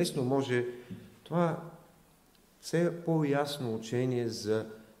деня, лесно може това все по-ясно учение за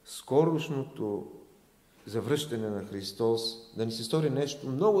скорошното завръщане на Христос да ни се стори нещо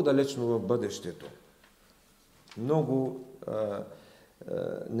много далечно в бъдещето. Много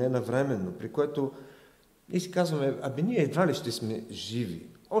ненавременно, при което ние си казваме: ние едва ли ще сме живи.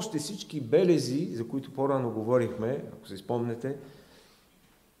 Още всички белези, за които по-рано говорихме, ако се спомнете,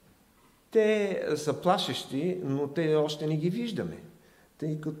 те са плашещи, но те още не ги виждаме.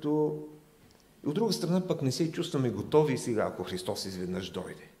 Тъй като от друга страна пък не се чувстваме готови сега, ако Христос изведнъж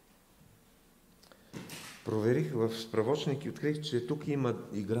дойде. Проверих в справочник и открих, че тук има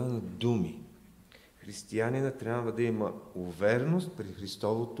игра на думи. Християнина трябва да има увереност при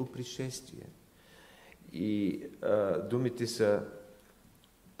Христовото пришествие. И думите са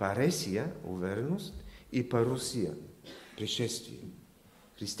паресия, увереност, и парусия, пришествие.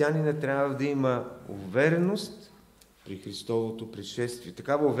 Християнина трябва да има увереност при Христовото пришествие.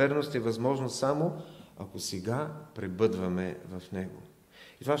 Такава увереност е възможна само ако сега пребъдваме в Него.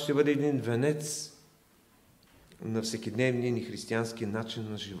 И това ще бъде един венец на всекидневния ни християнски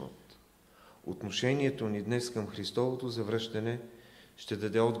начин на живот. Отношението ни днес към Христовото завръщане ще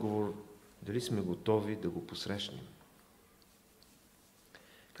даде отговор дали сме готови да го посрещнем.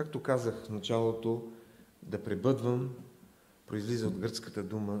 Както казах в началото, да пребъдвам произлиза от гръцката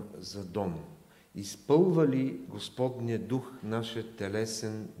дума за дом. Изпълва ли Господния дух нашия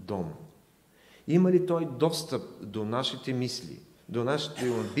телесен дом? Има ли Той достъп до нашите мисли, до нашите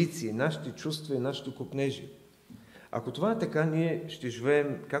амбиции, нашите чувства и нашите копнежи? Ако това е така, ние ще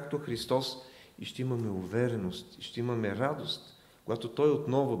живеем както Христос и ще имаме увереност, и ще имаме радост, когато Той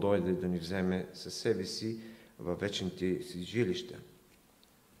отново дойде да ни вземе със себе си във вечните си жилища.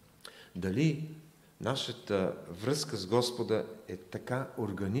 Дали нашата връзка с Господа е така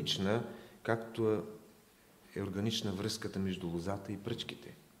органична, както е органична връзката между лозата и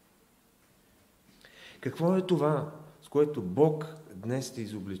пръчките? Какво е това, с което Бог днес те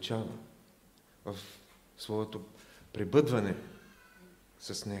изобличава в своето пребъдване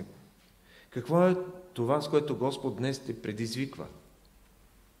с Него? Какво е това, с което Господ днес те предизвиква?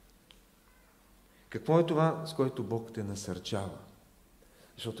 Какво е това, с което Бог те насърчава?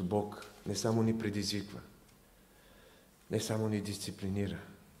 Защото Бог не само ни предизвиква, не само ни дисциплинира,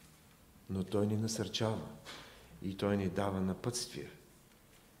 но Той ни насърчава и Той ни дава напътствие.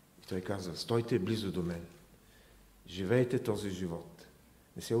 И Той казва: стойте близо до мен, живейте този живот,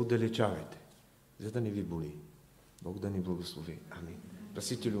 не се отдалечавайте, за да не ви боли. Бог да ни благослови. Амин.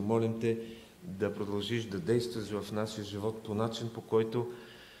 Спасителю, молим Те да продължиш да действаш в нашия живот по начин, по който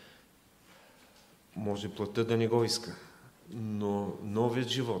може плътта да не го иска, но новият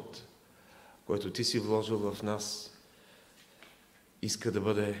живот, който Ти си вложил в нас, иска да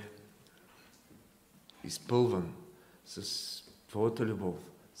бъде изпълван с Твоята любов,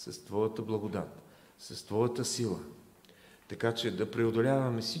 с Твоята благодат, с Твоята сила, така че да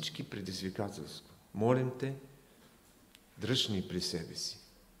преодоляваме всички предизвикателства. Молим Те, дръж ни при себе си,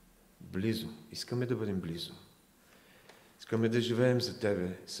 близо. Искаме да бъдем близо. Искаме да живеем за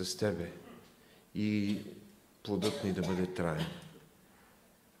Тебе, с Тебе и плодът ни да бъде траен.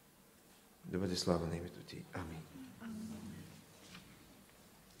 Да бъде слава на името Ти. Амин.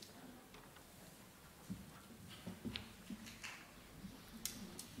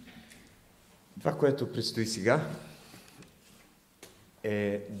 Това, което предстои сега,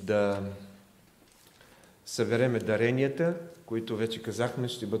 е да събереме даренията, които вече казахме,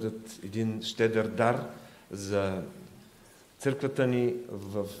 ще бъдат един щедър дар за църквата ни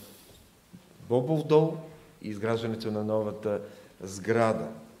в Бобов дол и изграждането на новата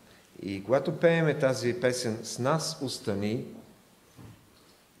сграда. И когато пееме тази песен "С нас остани",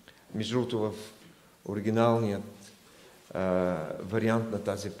 между другото в оригиналният вариант на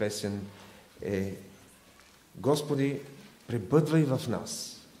тази песен е: Господи, пребъдвай в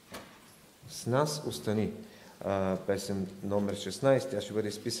нас. С нас остани. Песен номер 16, тя ще бъде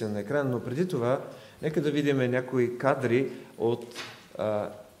изписана на екран, но преди това нека да видим някои кадри от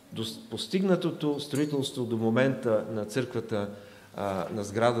постигнатото строителство до момента на църквата, на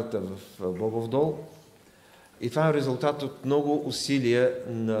сградата в Бобов дол. И това е резултат от много усилия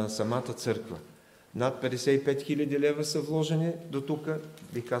на самата църква. Над 55 000 лева са вложени до тук,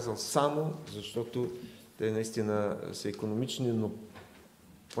 бих казал само, защото те наистина са икономични, но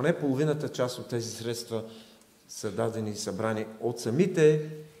поне половината част от тези средства са дадени и събрани от самите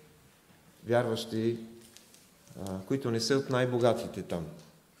вярващи, които не са от най-богатите там.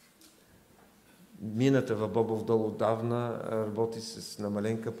 Мината в Бобов дол отдавна работи с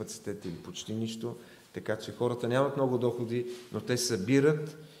намален капацитет или почти нищо, така че хората нямат много доходи, но те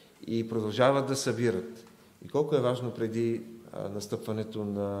събират и продължават да събират. И колко е важно преди настъпването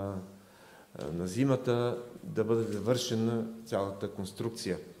на зимата да бъде завършена цялата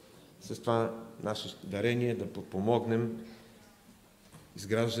конструкция. С това наше дарение да подпомогнем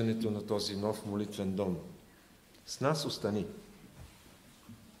изграждането на този нов молитвен дом. С нас остани.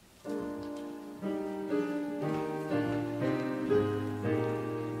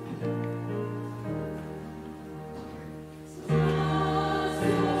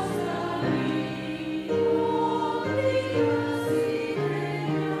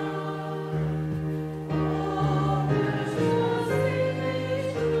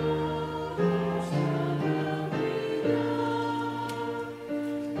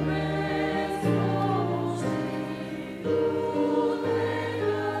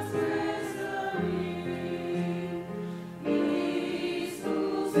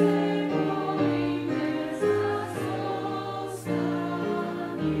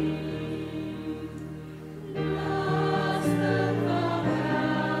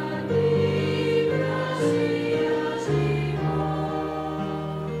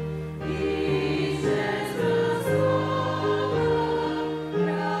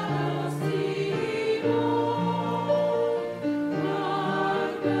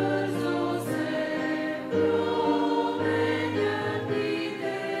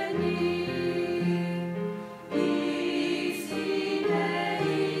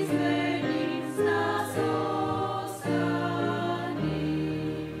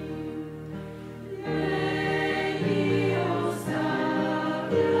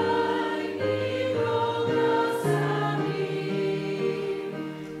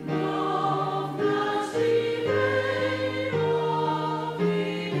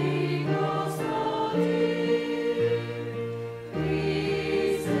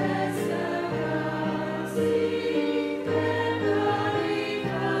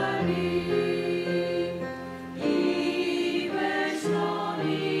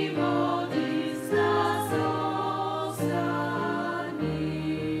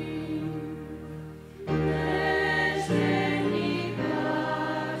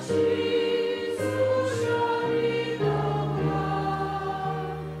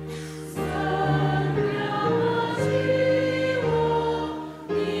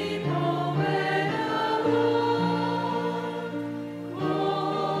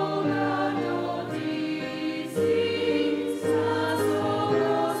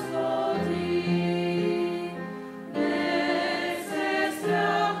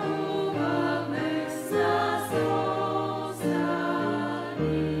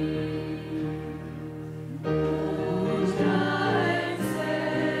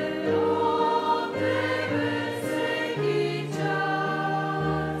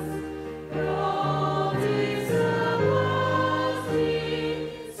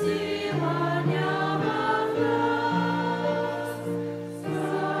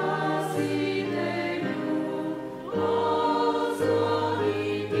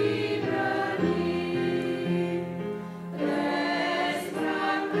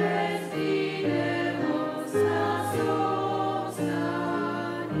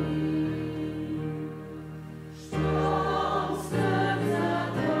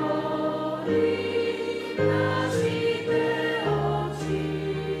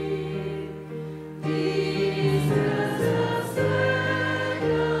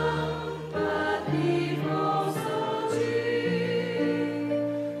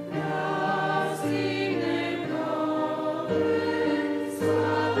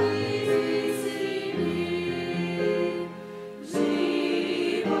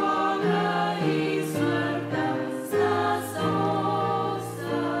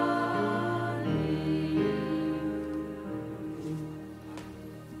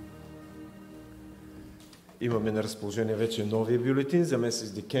 Имаме на разположение вече новия бюлетин за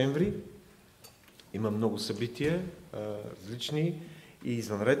месец декември. Има много събития, различни и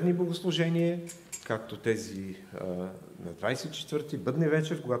извънредни богослужения, както тези на 24-ти, бъдни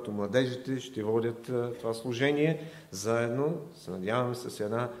вечер, когато младежите ще водят това служение заедно, се надяваме, с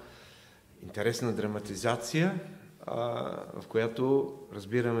една интересна драматизация, в която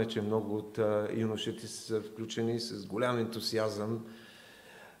разбираме, че много от юношите са включени с голям ентусиазъм.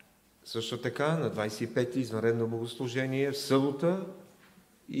 Също така на 25-ти извънредно богослужение в събота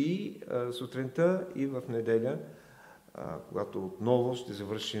и сутринта и в неделя, когато отново ще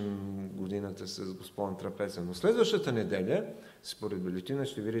завършим годината с Господен трапеза. Но следващата неделя, според бюлетина,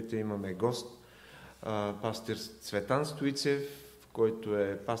 ще видите, имаме гост, пастир Цветан Стоицев, който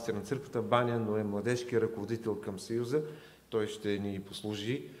е пастир на църквата Баня, но е младежки ръководител към Съюза. Той ще ни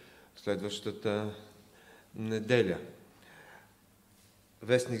послужи следващата неделя.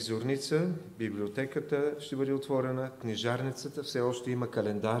 Вестник Зорница, библиотеката ще бъде отворена, книжарницата, все още има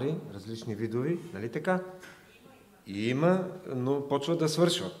календари, различни видови, нали така? Има, но почват да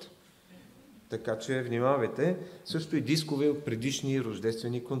свършват. Така че внимавайте. Също и дискове от предишни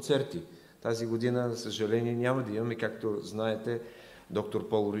рождествени концерти. Тази година, за съжаление, няма да имаме, както знаете, доктор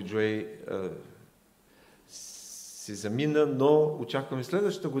Пол Риджуей се замина, но очакваме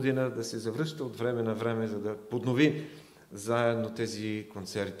следващата година да се завръща от време на време, за да поднови заедно тези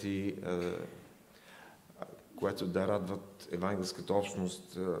концерти, които да радват евангелската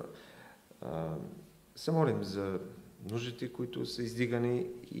общност. Се молим за нуждите, които са издигани,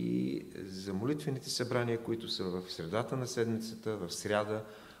 и за молитвените събрания, които са в средата на седмицата, в сряда,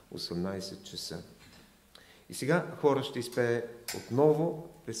 18 часа. И сега хора ще изпее отново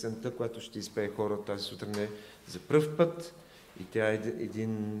песента, която ще изпее хора тази сутрин е за пръв път, и тя е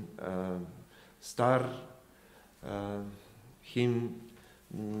един стар хим,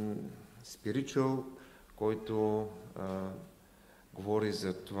 spiritual, който говори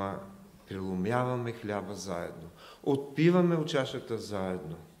за това: преломяваме хляба заедно, отпиваме от чашата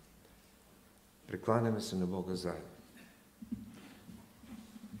заедно, прекланяме се на Бога заедно.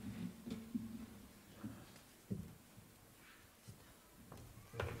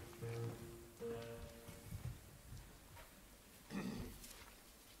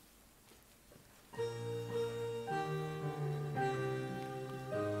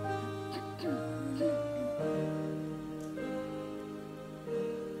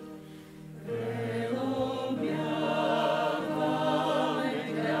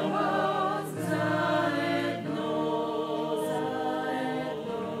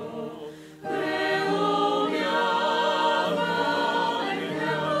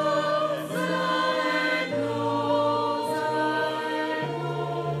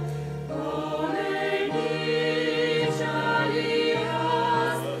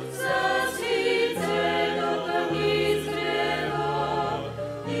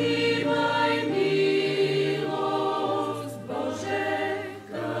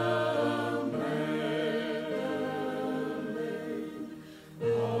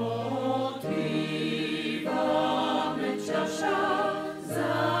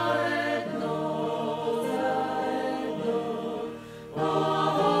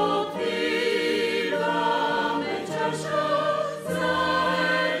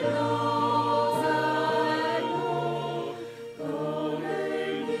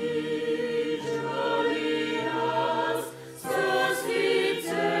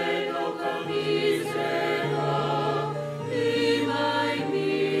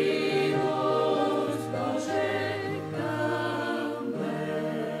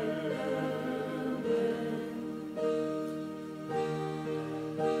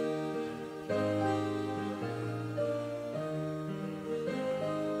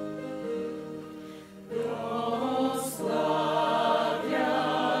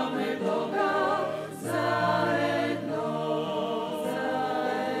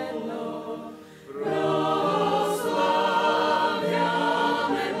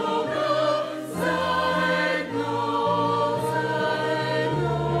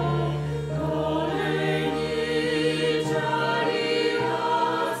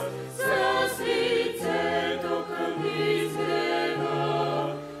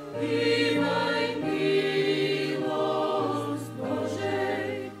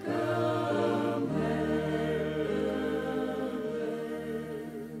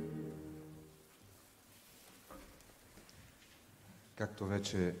 Както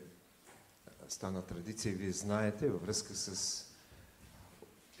вече стана традиция, вие знаете, във връзка с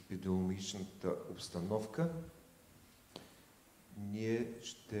епидемиологичната обстановка, ние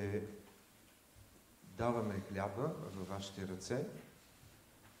ще даваме хляба във вашите ръце,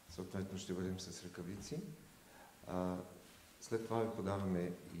 съответно ще бъдем с ръкавици, След това ви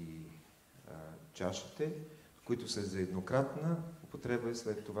подаваме и чашите, които са за еднократна употреба и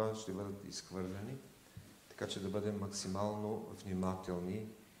след това ще бъдат изхвърляни, така че да бъдем максимално внимателни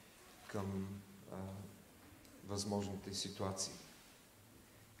към възможните ситуации.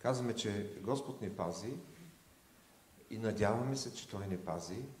 Казваме, че Господ ни пази и надяваме се, че Той ни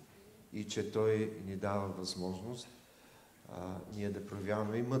пази и че Той ни дава възможност ние да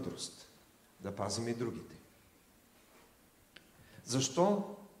проявяваме и мъдрост, да пазим и другите.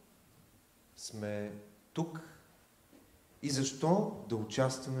 Защо сме тук и защо да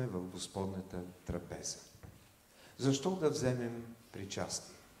участваме в Господната трапеза? Защо да вземем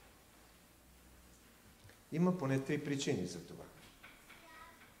причастие? Има поне 3 причини за това.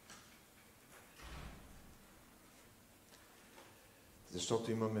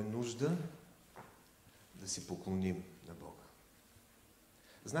 Защото имаме нужда да си поклоним на Бога.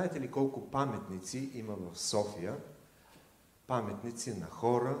 Знаете ли колко паметници има в София? Паметници на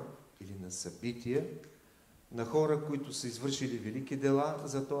хора или на събития, на хора, които са извършили велики дела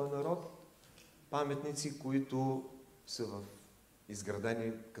за този народ, паметници, които са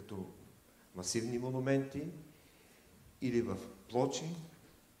изградени като масивни монументи или в плочи,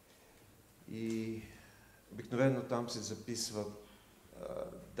 и обикновено там се записва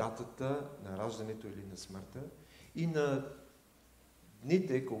датата на раждането или на смъртта и на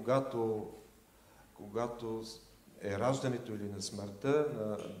дните, когато е раждането или на смъртта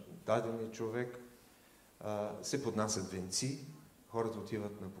на дадения човек, се поднасят венци, хората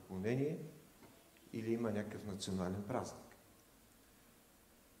отиват на поклонение или има някакъв национален празник.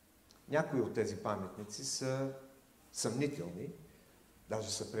 Някои от тези паметници са съмнителни, даже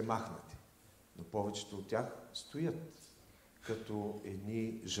са премахнати, но повечето от тях стоят като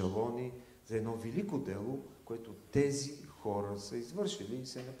едни жалони за едно велико дело, което тези хора са извършили и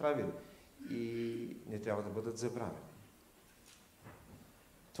са направили и не трябва да бъдат забравени.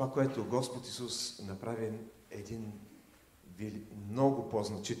 Това, което Господ Исус направи, е един много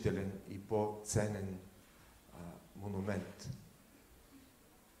по-значителен и по-ценен монумент.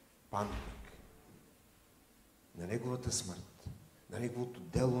 Паметник на Неговата смърт, на Неговото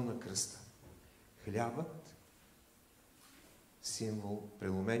дело на кръста. Хлябът, символ,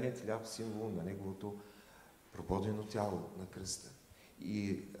 преломеният хляб, символ на Неговото прободено тяло на кръста.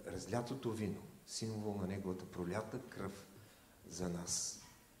 И разлятото вино, символ на Неговата пролята кръв за нас.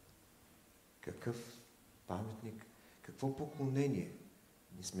 Какъв паметник, какво поклонение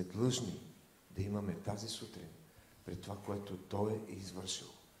ни сме длъжни да имаме тази сутрин пред това, което Той е извършил.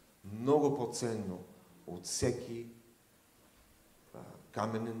 Много по-ценно от всеки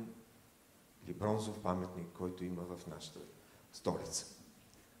каменен или бронзов паметник, който има в нашата столица.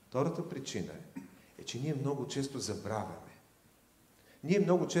 Втората причина е, че ние много често забравяме.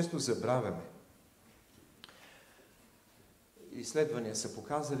 Изследвания са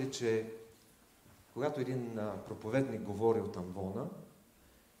показали, че когато един проповедник говори от амвона,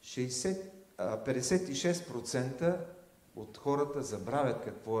 56% от хората забравят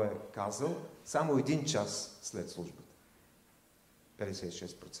какво е казал само 1 час след службата.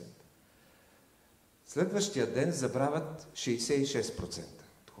 56%. Следващия ден забравят 66%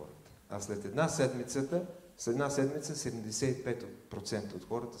 от хората. А след една седмица 75% от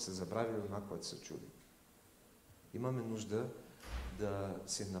хората са забравили това, което са чули. Имаме нужда да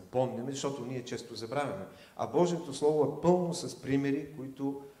се напомним, защото ние често забравяме. А Божието Слово е пълно с примери,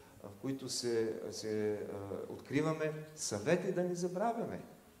 в които се откриваме съвети да не забравяме.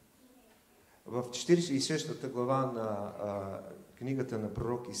 В 46-та глава на книгата на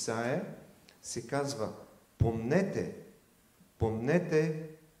пророк Исаия се казва: помнете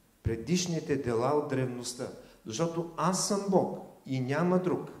предишните дела от древността, защото аз съм Бог и няма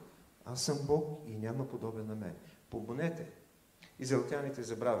друг. Аз съм Бог и няма подобен на мен. Помнете. Израелтяните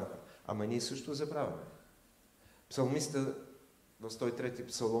забравяха. Ама ние също забравяме. Псалмиста в 103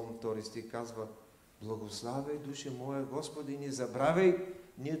 псалом, 2 стих казва: благославяй, душе моя, Господи, не забравяй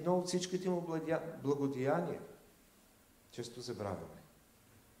ни едно от всичките му благодеяния. Често забравяме.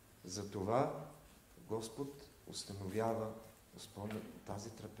 Затова Господ установява тази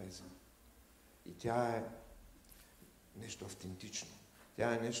трапеза. И тя е нещо автентично.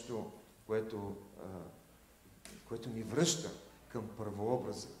 Тя е нещо, което ни връща към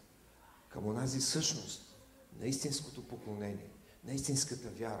първообраза, към онази същност на истинското поклонение, на истинската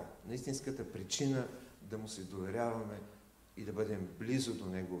вяра, на истинската причина да му се доверяваме и да бъдем близо до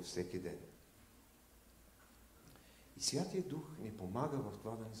Него всеки ден. И Святия Дух ни помага в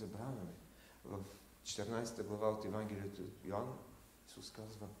това да не забравяме. В 14 глава от Евангелието от Йоан Исус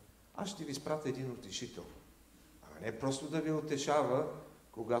казва: аз ще ви изпратя един утешител. А не просто да ви утешава,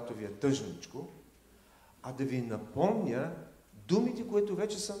 когато ви е тъжничко, а да ви напомня думите, които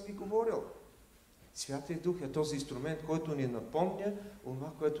вече съм ви говорил. Святия Дух е този инструмент, който ни напомня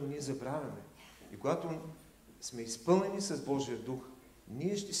това, което ние забравяме. И когато сме изпълнени с Божия Дух,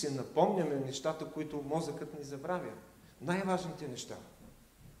 ние ще се напомняме нещата, които мозъкът ни забравя. Най-важните неща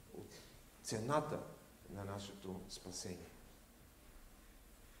от цената на нашето спасение.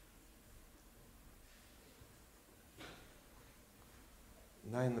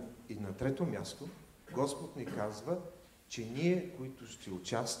 И на трето място, Господ ни казва, че ние, които ще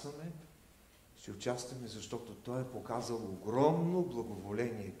участваме, защото Той е показал огромно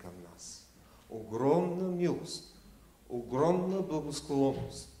благоволение към нас. Огромна милост, огромна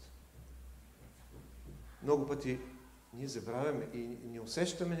благосклонност. Много пъти ние забравяме и не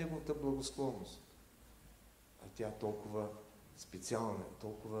усещаме Неговата благосклонност. А тя е толкова специална,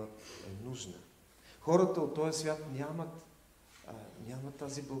 толкова е нужна. Хората от този свят нямат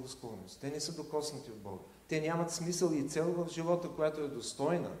тази благосклонност. Те не са докоснати от Бога. Те нямат смисъл и цел в живота, която е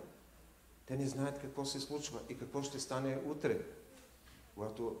достойна. Те не знаят какво се случва и какво ще стане утре,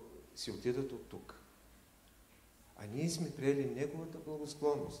 когато си отидат от тук. А ние сме приели Неговата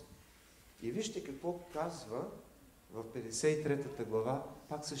благосклонност. И вижте какво казва в 53 глава,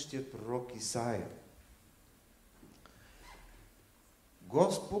 пак същия пророк Исаия.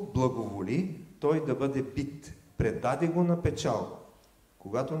 Господ благоволи той да бъде бит, предаде го на печал.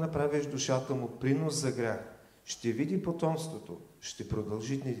 Когато направиш душата му принос за грях, ще види потомството, ще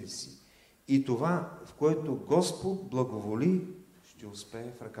продължи дните си. И това, в което Господ благоволи, ще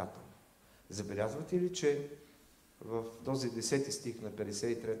успее в ръката му. Забелязвате ли, че в този 10 стих на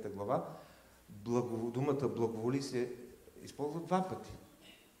 53 глава думата благоволи се използва два пъти.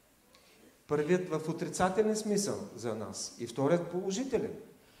 Първият в отрицателен смисъл за нас и вторият положителен.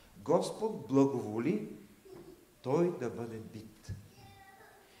 Господ благоволи той да бъде бит.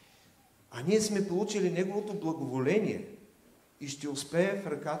 А ние сме получили Неговото благоволение и ще успее в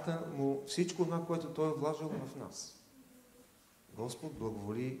ръката му всичко това, което Той е вложил в нас. Господ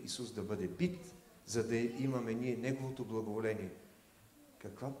благоволи Исус да бъде бит, за да имаме ние Неговото благоволение.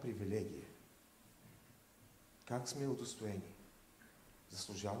 Каква привилегия! Как сме удостоени?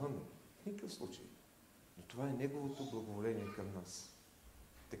 Заслужаваме? В никакъв случай. Но това е Неговото благоволение към нас.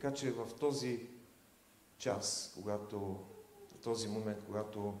 Така че в този час, в този момент,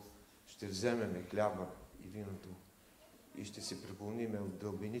 когато ще вземеме хляба и виното и ще се преклониме от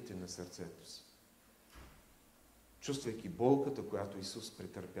дълбините на сърцето си, чувствайки болката, която Исус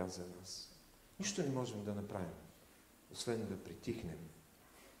претърпя за нас, нищо не можем да направим, освен да притихнем,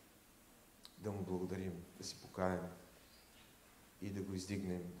 да Му благодарим, да си покаем и да го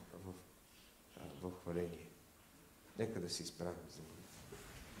издигнем в хваление. Нека да се изправим за молитва.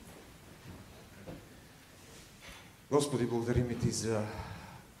 Господи, благодарим Ти за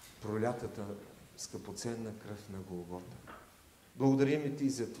пролятата скъпоценна кръв на Голгота. Благодарим Ти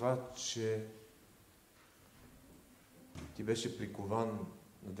за това, че Ти беше прикован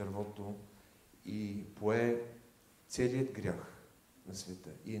на дървото и пое целият грях на света.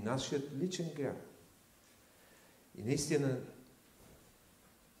 И нашият личен грях. И наистина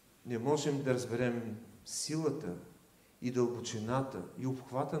не можем да разберем силата и дълбочината и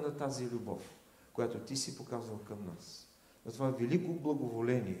обхвата на тази любов, която Ти си показал към нас. На това велико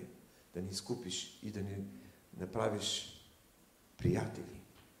благоволение да ни изкупиш и да ни направиш приятели.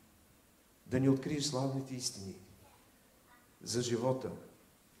 Да ни откриеш славните истини за живота,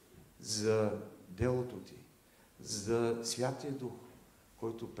 за делото Ти, за Святия Дух,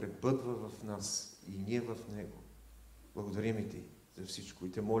 който пребъдва в нас и ние в Него. Благодарим Ти за всичко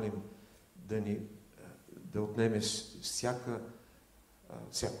и Те молим да отнемеш всяка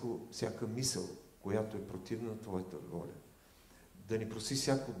мисъл, която е противна на Твоята воля. Да ни проси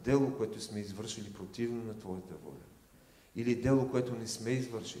всяко дело, което сме извършили противно на Твоята воля. Или дело, което не сме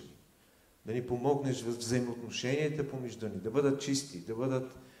извършили. Да ни помогнеш в взаимоотношенията помежду ни, да бъдат чисти, да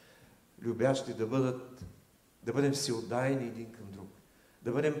бъдат любящи, да бъдем всеотдайни един към друг,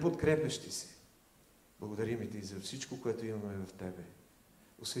 да бъдем подкрепящи се. Благодарим Ти за всичко, което имаме в Тебе.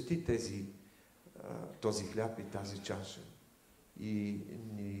 Освети този хляб и тази чаша и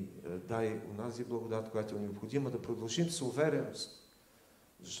ни дай онази благодат, която е необходима да продължим с увереност,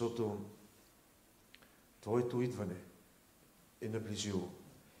 защото Твоето идване е наближило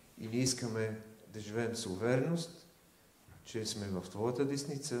и ние искаме да живеем с увереност, че сме в Твоята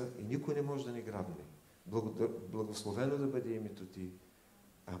десница и никой не може да ни грабне. Благословено да бъде името Ти.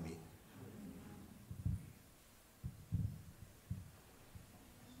 Амин.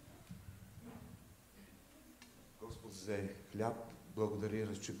 Господ взе хляб, благодари,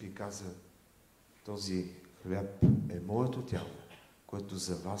 разчупи и каза: този хляб е моето тяло, което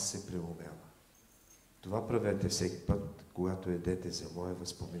за вас се преломява. Това правете всеки път, когато едете за мое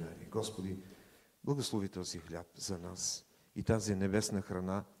възпоминание. Господи, благослови този хляб за нас и тази небесна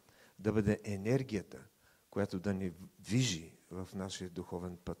храна да бъде енергията, която да ни движи в нашия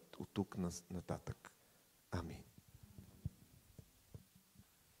духовен път от тук нататък. Амин.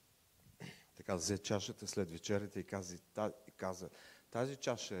 Така взе чашата след вечерята и каза, тази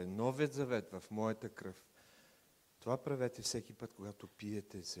чаша е новият завет в моята кръв. Това правете всеки път, когато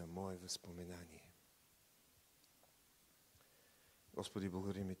пиете за мое възпоминание. Господи,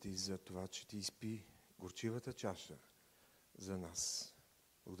 благодарим Ти за това, че Ти изпи горчивата чаша за нас.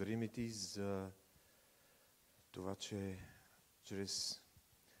 Благодарим Ти за това, че чрез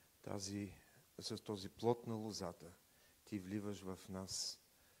с този плод на лозата Ти вливаш в нас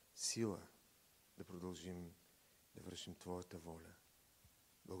сила да продължим да вършим Твоята воля.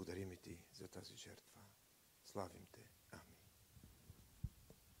 Благодарим Ти за тази жертва. Славим Те. Амин.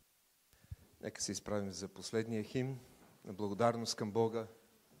 Нека се изправим за последния химн на благодарност към Бога,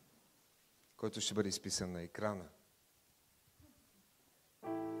 който ще бъде изписан на екрана.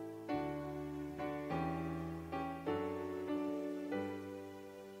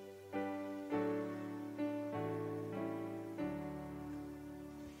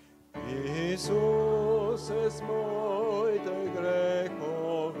 Исусе, с моите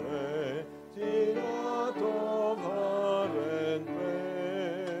грехове Ти натоварен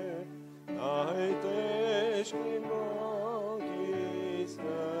бе, най-тежки мъки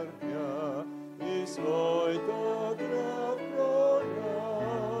изтърпя и своята кръв проля.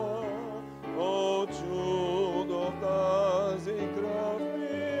 О, чудо в тази кръв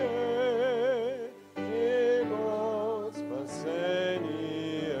пие, живот, спасение.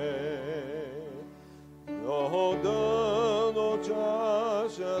 Но дъно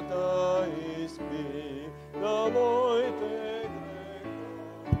чашата изпи на моите грехове.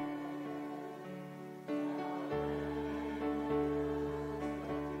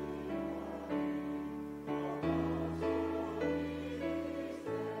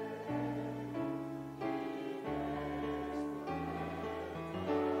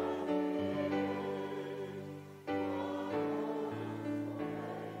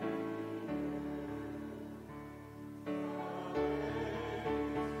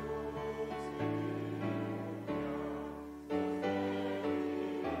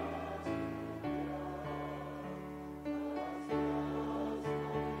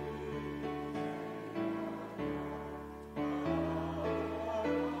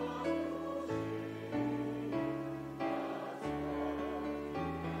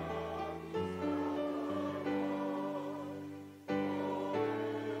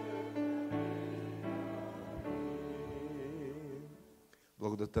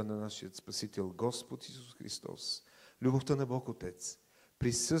 Благодата на нашия Спасител Господ Исус Христос, любовта на Бог Отец,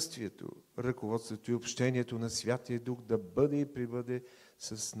 присъствието, ръководството и общението на Святия Дух да бъде и прибъде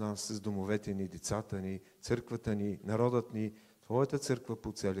с нас, с домовете ни, децата ни, църквата ни, народът ни, Твоята църква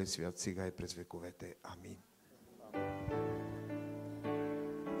по целия свят, сега и през вековете. Амин.